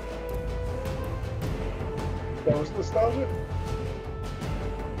 That was nostalgia?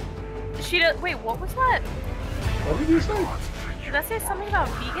 She does. Wait, what was that? What did you say? Did that say something about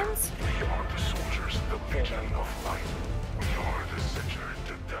vegans? We are the soldiers, the legion of light. We are the sigil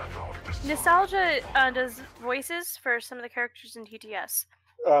to death of the sun. Nostalgia does voices for some of the characters in TTS.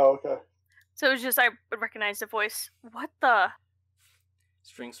 Oh, okay. So it was just I would recognize the voice. What the?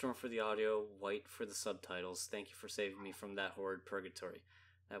 Stringstorm for the audio, white for the subtitles. Thank you for saving me from that horrid purgatory.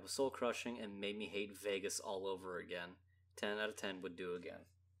 That was soul crushing and made me hate Vegas all over again. 10 out of 10 would do again.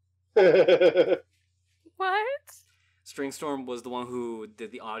 What? Stringstorm was the one who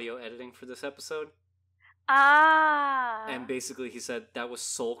did the audio editing for this episode. Ah. And basically he said that was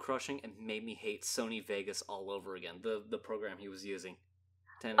soul crushing and made me hate Sony Vegas all over again. The program he was using.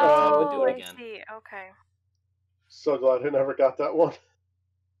 10 out of 10 would do it again. I see. Okay. So glad I never got that one.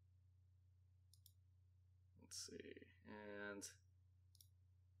 Let's see. And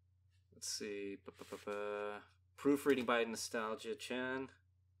let's see. Proofreading by Nostalgia Chan.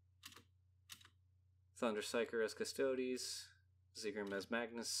 Thunder Psyker as Custodes. Zigrim as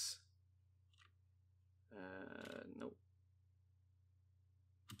Magnus. Nope.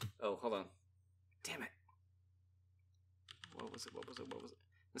 Oh, hold on. Damn it. What was it?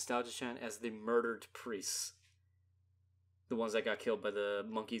 Nostalgia Chan as the murdered priests. The ones that got killed by the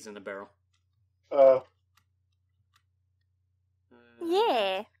monkeys in the barrel.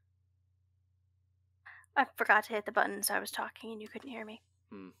 Yeah. I forgot to hit the button, so I was talking and you couldn't hear me.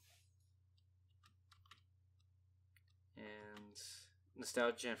 And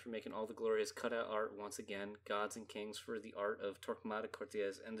Nostalgia Chan for making all the glorious cutout art once again. Gods and Kings for the art of Torquemada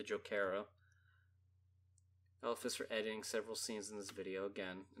Cortez and the Jokero. Elphys for editing several scenes in this video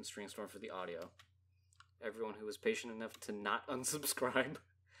again, and Stringstorm for the audio. Everyone who was patient enough to not unsubscribe.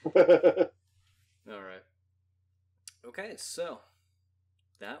 Alright. Okay, so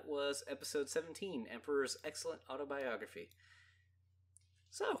that was episode 17, Emperor's Excellent Autobiography.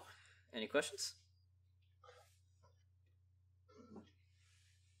 So, any questions?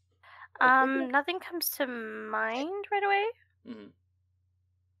 Nothing comes to mind right away. Mm-hmm.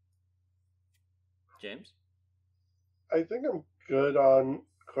 James? I think I'm good on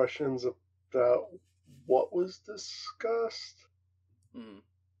questions about what was discussed. Mm-hmm.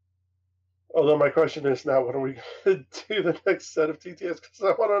 Although my question is now, when are we going to do the next set of TTS? Because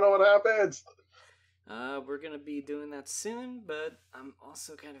I want to know what happens. We're going to be doing that soon, but I'm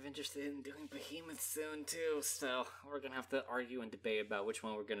also kind of interested in doing Behemoth soon, too. So we're going to have to argue and debate about which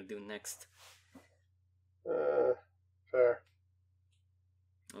one we're going to do next. Fair.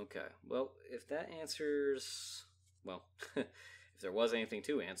 Okay, well, if that answers... Well, if there was anything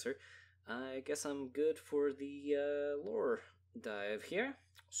to answer, I guess I'm good for the lore dive here.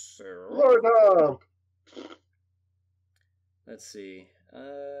 So... Lord, let's see.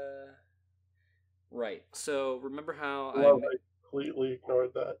 Right, so remember how I completely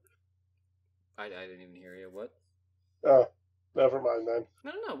ignored that. I didn't even hear you. What? Oh, never mind then.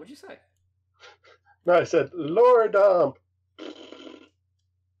 No, what'd you say? No, I said, Lord, Oh.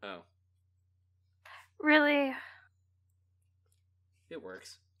 Really? It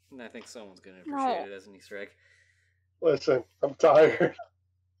works. And I think someone's going to appreciate it as an Easter egg. Listen, I'm tired.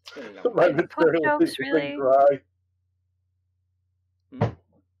 It's been a long My day. material jokes, has really? been dry.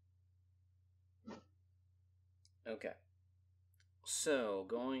 Okay. So,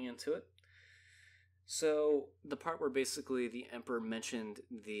 going into it. So, the part where basically the Emperor mentioned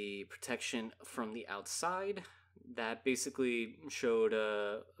the protection from the outside, that basically showed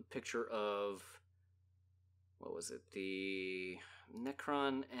a picture of, what was it, the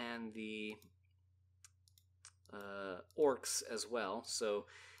Necron and the orcs as well. So,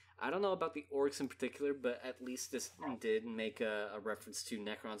 I don't know about the orcs in particular, but at least this did make a reference to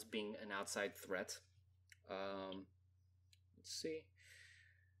Necrons being an outside threat. Let's see.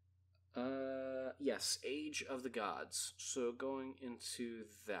 Yes, Age of the Gods. So going into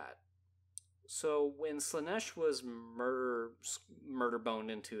that. So when Slaanesh was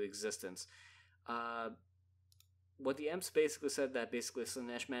murder-boned into existence, what the Emps basically said that basically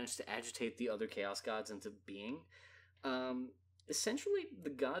Slaanesh managed to agitate the other Chaos Gods into being. Essentially,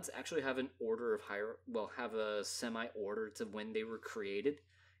 the gods actually have an order of have a semi-order to when they were created,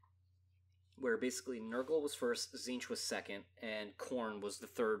 where basically Nurgle was first, Tzeentch was second, and Khorne was the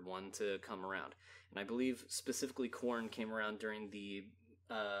third one to come around. And I believe specifically Khorne came around during the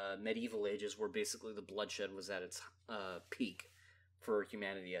medieval ages, where basically the bloodshed was at its peak for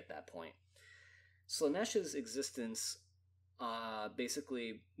humanity at that point. Slaanesh's existence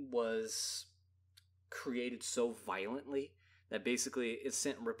basically was created so violently that basically it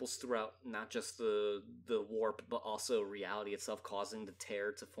sent ripples throughout not just the warp, but also reality itself, causing the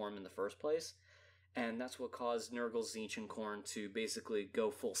tear to form in the first place. And that's what caused Nurgle, Tzeentch, and Khorne to basically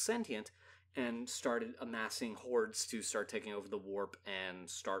go full sentient and started amassing hordes to start taking over the warp and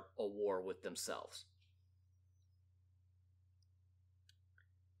start a war with themselves.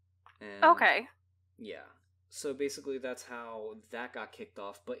 And, okay. Yeah. So basically that's how that got kicked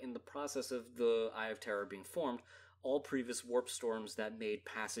off, but in the process of the Eye of Terror being formed, all previous warp storms that made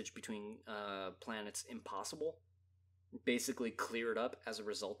passage between planets impossible basically cleared up as a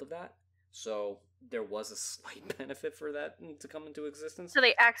result of that. So there was a slight benefit for that to come into existence. So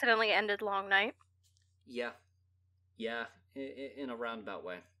they accidentally ended Long Night? Yeah. Yeah, in a roundabout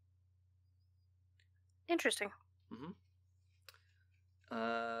way. Interesting. Mm-hmm.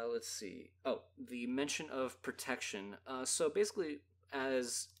 Let's see. Oh, the mention of protection. So basically,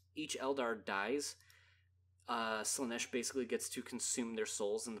 as each Eldar dies, Slaanesh basically gets to consume their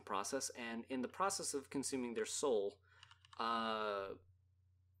souls in the process, and in the process of consuming their soul,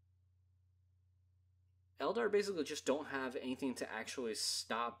 Eldar basically just don't have anything to actually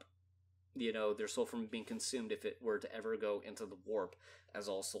stop, their soul from being consumed if it were to ever go into the warp, as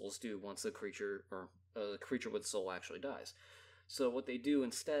all souls do once a creature with soul actually dies. So what they do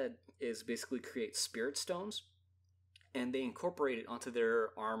instead is basically create spirit stones, and they incorporate it onto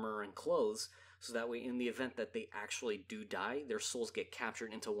their armor and clothes, so that way in the event that they actually do die, their souls get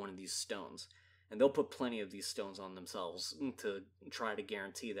captured into one of these stones. And they'll put plenty of these stones on themselves to try to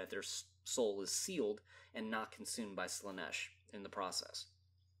guarantee that their soul is sealed and not consumed by Slaanesh in the process.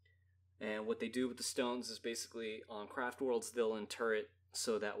 And what they do with the stones is basically on craft worlds, they'll inter it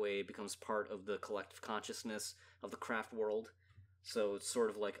so that way it becomes part of the collective consciousness of the craft world. So it's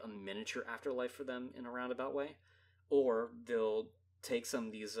sort of like a miniature afterlife for them in a roundabout way. Or they'll take some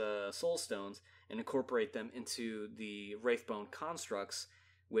of these soul stones and incorporate them into the Wraithbone constructs,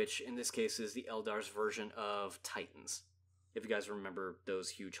 which in this case is the Eldar's version of Titans. If you guys remember those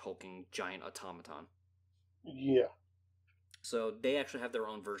huge hulking giant automaton. Yeah. So they actually have their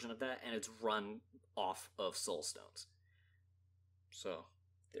own version of that, and it's run off of soul stones. So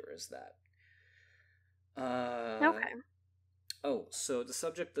there is that. Okay. Oh, so the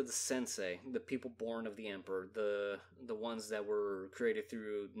subject of the Sensei, the people born of the Emperor, the ones that were created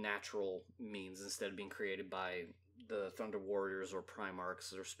through natural means instead of being created by the Thunder Warriors or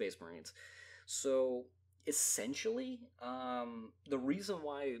Primarchs or Space Marines. So essentially, the reason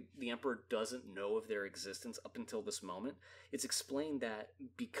why the Emperor doesn't know of their existence up until this moment, it's explained that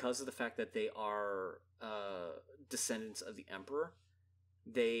because of the fact that they are descendants of the Emperor,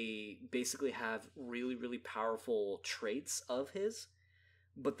 they basically have really, really powerful traits of his,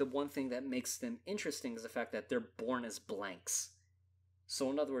 but the one thing that makes them interesting is the fact that they're born as blanks. So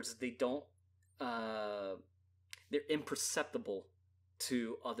in other words, they don't, they're imperceptible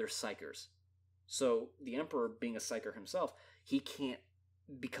to other Psykers. So the Emperor, being a Psyker himself, he can't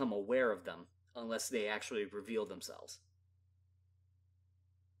become aware of them unless they actually reveal themselves.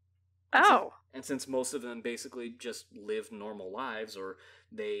 Oh. And since most of them basically just live normal lives, or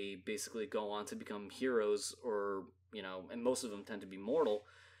they basically go on to become heroes, or, and most of them tend to be mortal,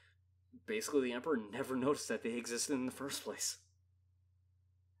 basically the Emperor never noticed that they existed in the first place.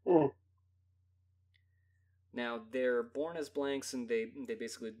 Mm. Now, they're born as blanks, and they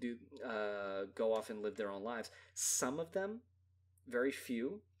basically do go off and live their own lives. Some of them, very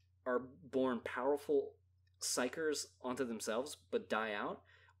few, are born powerful psychers onto themselves but die out,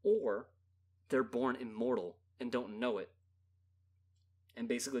 or they're born immortal and don't know it. And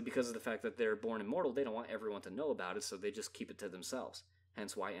basically, because of the fact that they're born immortal, they don't want everyone to know about it, so they just keep it to themselves.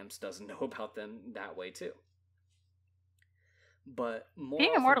 Hence why Imps doesn't know about them that way, too. But more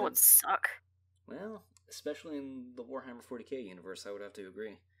being often immortal than- would suck. Well, especially in the Warhammer 40k universe, I would have to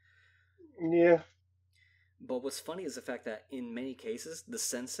agree. Yeah. But what's funny is the fact that in many cases, the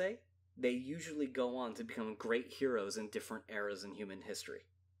sensei, they usually go on to become great heroes in different eras in human history.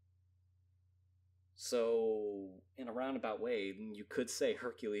 So, in a roundabout way, you could say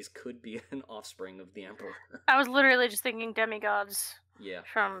Hercules could be an offspring of the Emperor. I was literally just thinking demigods Yeah,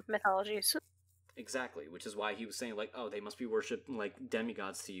 from mythologies. exactly. Which is why he was saying, like, oh, they must be worshipped like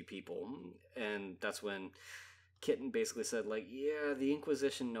demigods to you people. And that's when Kitten basically said, like, yeah, the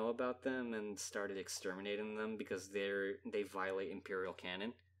Inquisition know about them and started exterminating them because they violate Imperial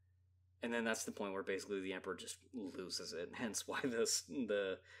canon. And then that's the point where basically the Emperor just loses it. Hence why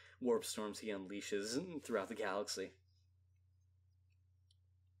the warp storms he unleashes throughout the galaxy.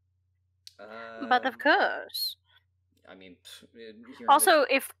 But of course. I mean, here Also,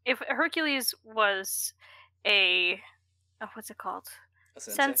 if Hercules was what's it called? a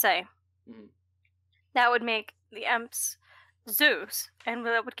sensei. Mhm. That would make the Imps Zeus, and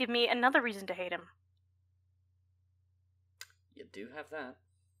that would give me another reason to hate him. You do have that.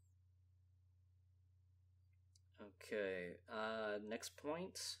 Okay, next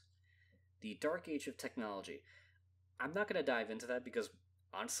point. The Dark Age of Technology. I'm not going to dive into that because,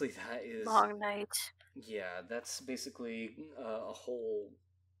 honestly, that is... Long night. Yeah, that's basically a whole,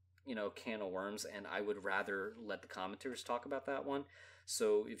 can of worms, and I would rather let the commenters talk about that one.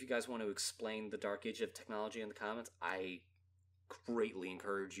 So if you guys want to explain the Dark Age of Technology in the comments, I greatly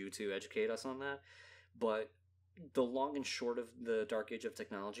encourage you to educate us on that. But the long and short of the Dark Age of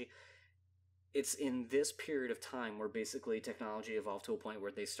Technology, it's in this period of time where basically technology evolved to a point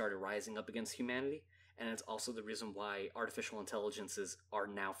where they started rising up against humanity, and it's also the reason why artificial intelligences are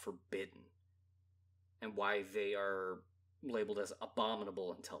now forbidden, and why they are labeled as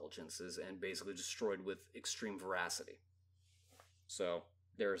abominable intelligences and basically destroyed with extreme veracity. So,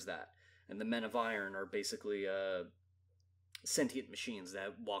 there's that. And the Men of Iron are basically sentient machines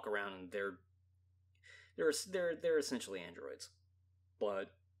that walk around, and they're essentially androids.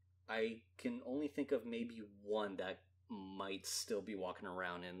 But I can only think of maybe one that might still be walking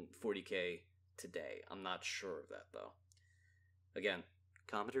around in 40k today. I'm not sure of that, though. Again,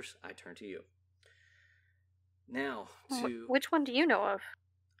 commenters, I turn to you. Now, Which one do you know of?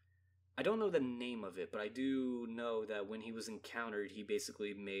 I don't know the name of it, but I do know that when he was encountered, he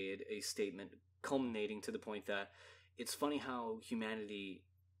basically made a statement culminating to the point that it's funny how humanity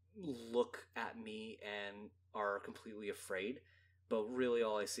look at me and are completely afraid, but really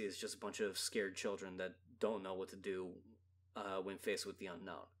all I see is just a bunch of scared children that don't know what to do when faced with the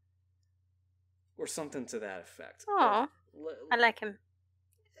unknown. Or something to that effect. Oh, I like him.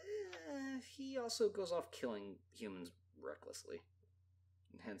 He also goes off killing humans recklessly.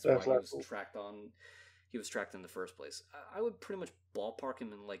 Hence why he was tracked in the first place. I would pretty much ballpark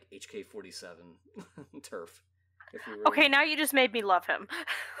him in like HK-47 turf. Okay, now you just made me love him.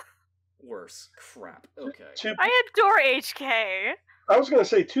 Worse. Crap. Okay. I adore HK. I was going to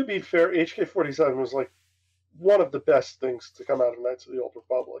say, to be fair, HK-47 was like one of the best things to come out of Knights of the Old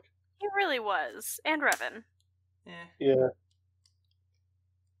Republic. He really was. And Revan. Yeah.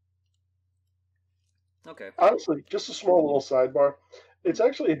 Okay. Honestly, just a small little sidebar. It's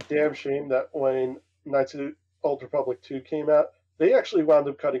actually a damn shame that when Knights of the Old Republic 2 came out, they actually wound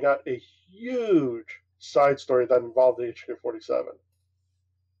up cutting out a huge side story that involved the HK-47. At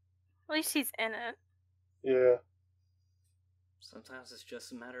least he's in it. Yeah. Sometimes it's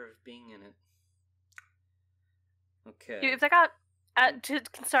just a matter of being in it. Okay. Dude, if I got...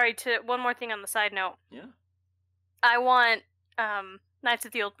 to one more thing on the side note. Yeah. I want Knights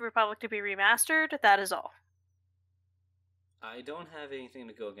of the Old Republic to be remastered. That is all. I don't have anything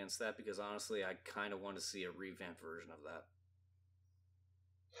to go against that because honestly, I kind of want to see a revamped version of that.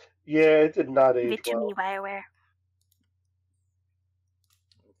 Yeah, it did not age Get to well. me, BioWare.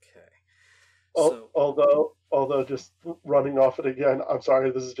 Okay. Although, just running off it again. I'm sorry.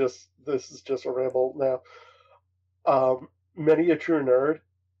 This is just a ramble now. Many a true nerd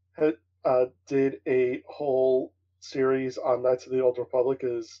did a whole series on Knights of the Old Republic,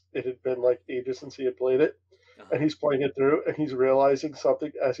 as it had been like ages since he had played it. And he's playing it through, and he's realizing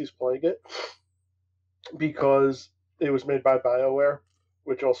something as he's playing it. Because it was made by BioWare,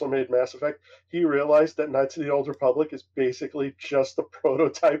 which also made Mass Effect, he realized that Knights of the Old Republic is basically just the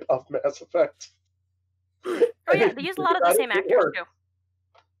prototype of Mass Effect. Oh yeah, they use a lot of the same actors too.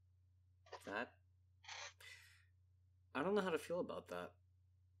 I don't know how to feel about that.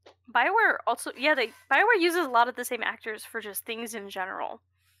 BioWare also, BioWare uses a lot of the same actors for just things in general.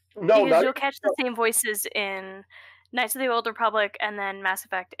 No, Because not you'll catch the same voices in Knights of the Old Republic and then Mass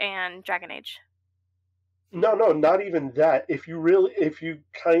Effect and Dragon Age. no, not even that. If you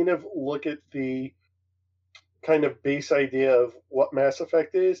kind of look at the kind of base idea of what Mass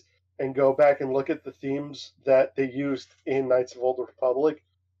Effect is, and go back and look at the themes that they used in Knights of Old Republic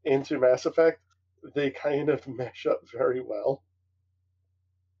into Mass Effect, they kind of mesh up very well.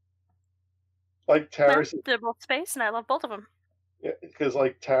 Like Taris, They're both space, and I love both of them. yeah, because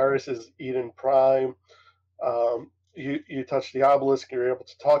like Taris is Eden Prime. You touch the obelisk, you're able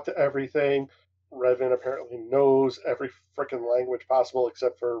to talk to everything. Revan apparently knows every freaking language possible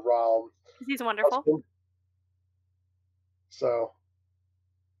except for He's wonderful. Husband. So,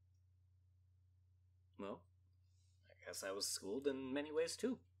 Well, I guess I was schooled in many ways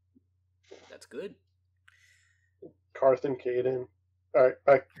too. That's good. Karth and Kaden. All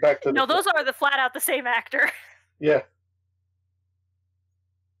right, back to No, those are the flat out the same actor. Yeah.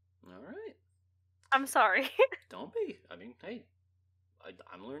 All right. I'm sorry. Don't be. I mean, hey,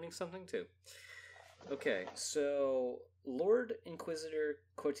 I'm learning something too. Okay, so Lord Inquisitor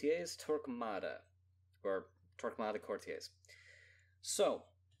Courtiers Torquemada, or Torquemada Courtiers. So,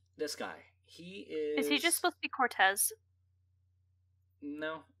 this guy, he is... Is he just supposed to be Cortez?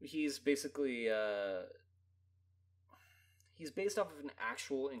 No, he's basically, he's based off of an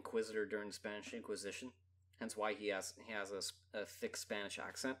actual Inquisitor during the Spanish Inquisition, hence why he has a thick Spanish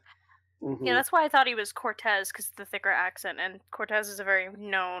accent. Mm-hmm. Yeah, that's why I thought he was Cortez, because of the thicker accent, and Cortez is a very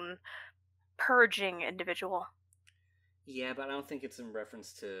known purging individual. Yeah, but I don't think it's in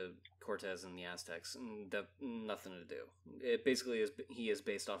reference to Cortez and the Aztecs. Nothing to do. It basically is. He is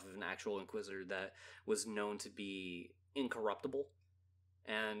based off of an actual Inquisitor that was known to be incorruptible,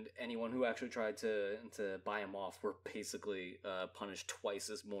 and anyone who actually tried to buy him off were basically punished twice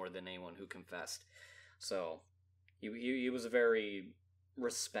as more than anyone who confessed. So he was a very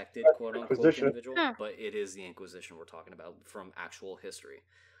respected quote unquote individual, but it is the Inquisition we're talking about from actual history.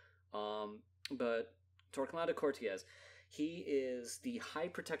 But Torquemada Courtiers, he is the High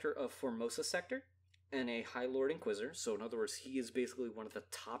Protector of Formosa Sector and a High Lord Inquisitor. So in other words, he is basically one of the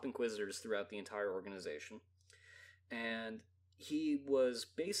top Inquisitors throughout the entire organization. And he was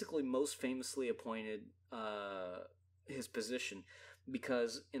basically most famously appointed his position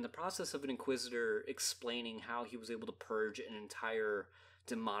because in the process of an Inquisitor explaining how he was able to purge an entire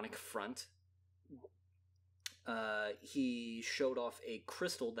demonic front, he showed off a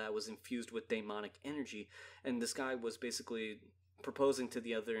crystal that was infused with demonic energy, and this guy was basically proposing to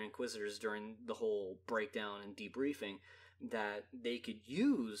the other Inquisitors during the whole breakdown and debriefing that they could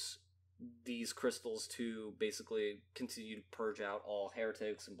use these crystals to basically continue to purge out all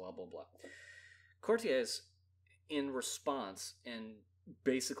heretics and blah blah blah. Courtiers, in response, and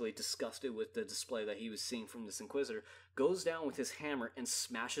basically disgusted with the display that he was seeing from this Inquisitor, goes down with his hammer and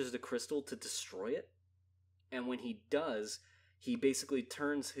smashes the crystal to destroy it. And when he does, he basically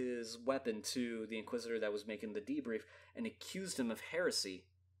turns his weapon to the Inquisitor that was making the debrief and accused him of heresy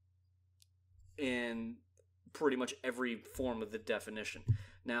in pretty much every form of the definition.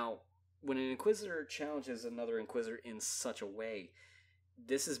 Now, when an Inquisitor challenges another Inquisitor in such a way,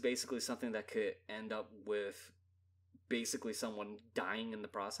 this is basically something that could end up with basically someone dying in the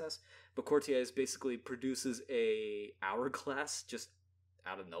process. But Courtiers basically produces a hourglass just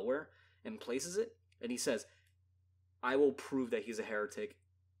out of nowhere and places it, and he says, I will prove that he's a heretic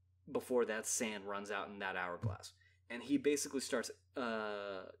before that sand runs out in that hourglass. And he basically starts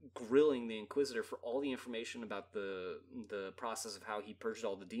grilling the Inquisitor for all the information about the process of how he purged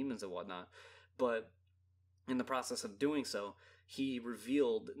all the demons and whatnot. But in the process of doing so, he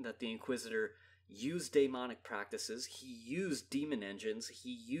revealed that the Inquisitor used demonic practices, he used demon engines,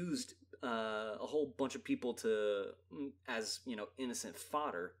 he used a whole bunch of people as innocent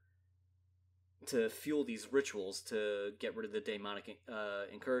fodder to fuel these rituals to get rid of the demonic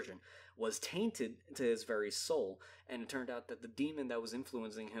incursion, was tainted to his very soul, and it turned out that the demon that was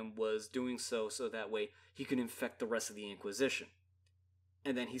influencing him was doing so that way he could infect the rest of the Inquisition.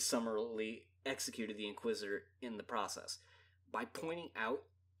 And then he summarily executed the Inquisitor in the process. By pointing out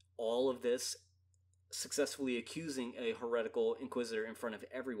all of this, successfully accusing a heretical Inquisitor in front of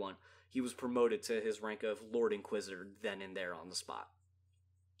everyone, he was promoted to his rank of Lord Inquisitor then and there on the spot.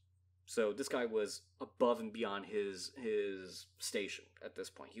 So this guy was above and beyond his station at this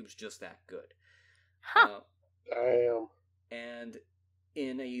point. He was just that good. Damn. And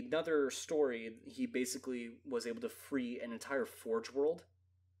in another story, he basically was able to free an entire Forge world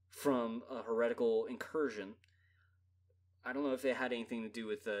from a heretical incursion I don't know if it had anything to do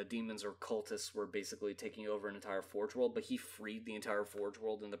with demons or cultists were basically taking over an entire Forge world, but he freed the entire Forge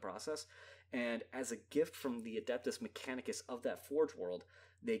world in the process. And as a gift from the Adeptus Mechanicus of that Forge world,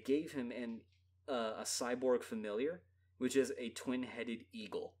 they gave him a cyborg familiar, which is a twin-headed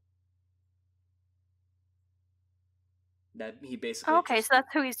eagle. That he basically. Okay, so that's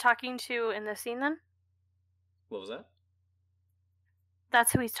who he's talking to in the scene then? What was that?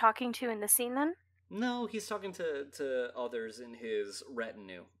 That's who he's talking to in the scene then? No, he's talking to others in his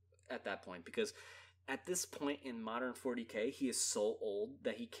retinue at that point, because at this point in modern 40k, he is so old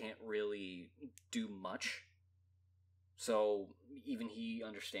that he can't really do much. So even he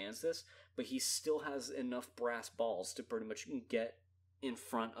understands this, but he still has enough brass balls to pretty much get in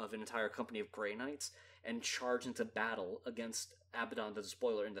front of an entire company of Grey Knights and charge into battle against Abaddon the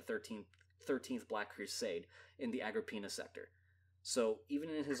Despoiler in the 13th Black Crusade in the Agrippina sector. So even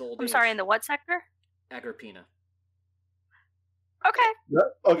in his old age... I'm sorry, in the what sector? Agrippina. Okay.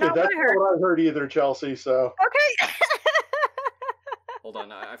 Okay, that's not what I heard either, Chelsea, so... Okay. Hold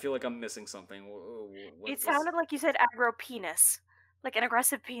on, I feel like I'm missing something. It sounded like you said aggro-penis. Like an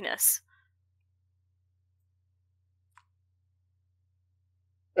aggressive penis.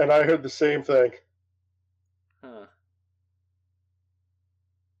 And I heard the same thing. Huh.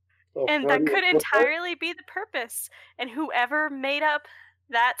 Oh, And that could entirely be the purpose. And whoever made up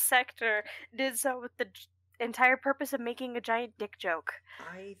that sector did so with the entire purpose of making a giant dick joke.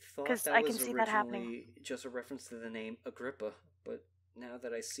 I thought because that I was can see that happening. originally just a reference to the name Agrippa, but now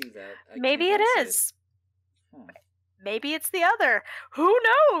that I see that, I Maybe can't it unsay is. Hmm. Maybe it's the other. Who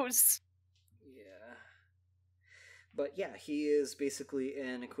knows? Yeah. But yeah, he is basically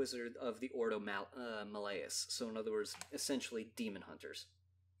an inquisitor of the Ordo Malleus. So in other words, essentially demon hunters.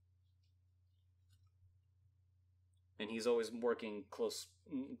 And he's always working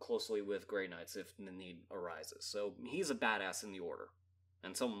closely with Grey Knights if the need arises. So he's a badass in the Order,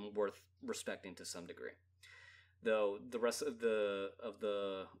 and someone worth respecting to some degree. Though the rest of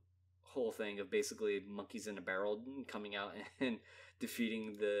the whole thing of basically monkeys in a barrel coming out and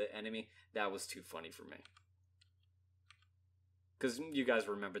defeating the enemy, that was too funny for me. Because you guys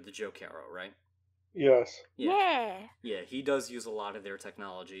remember the Joe Caro, right? Yes. Yeah. Yeah, he does use a lot of their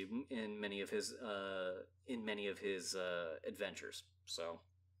technology in many of his adventures. So,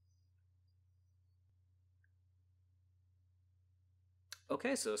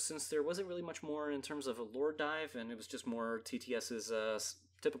 okay, so since there wasn't really much more in terms of a lore dive, and it was just more TTS's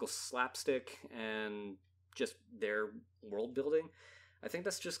typical slapstick and just their world building, I think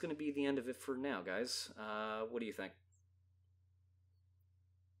that's just going to be the end of it for now, guys. What do you think?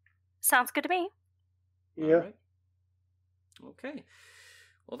 Sounds good to me. Yeah. All right. Okay.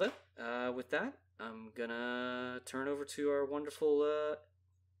 Well then, with that, I'm gonna turn over to our wonderful.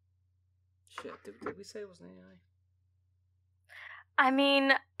 Shit, did we say it was an AI? I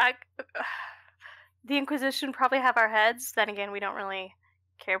mean, the Inquisition probably have our heads. Then again, we don't really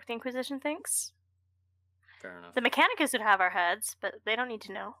care what the Inquisition thinks. Fair enough. The Mechanicus would have our heads, but they don't need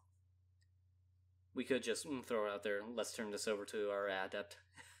to know. We could just throw it out there. Let's turn this over to our adept.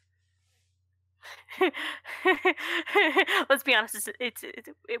 Let's be honest.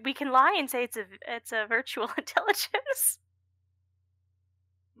 We can lie and say it's a virtual intelligence.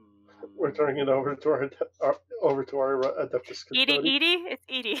 We're turning it over to our Adeptus Edie, it's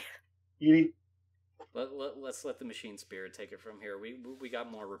Edie. Edie. Let's let the machine spirit take it from here. We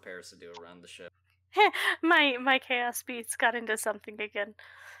got more repairs to do around the ship. my chaos beats got into something again.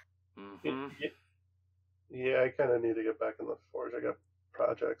 Mm-hmm. Yeah, I kind of need to get back in the forge. I got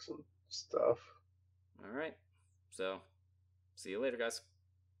projects and stuff. All right. So, see you later, guys.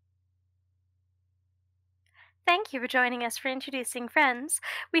 Thank you for joining us for Introducing Friends.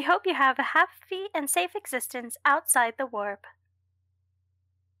 We hope you have a happy and safe existence outside the warp.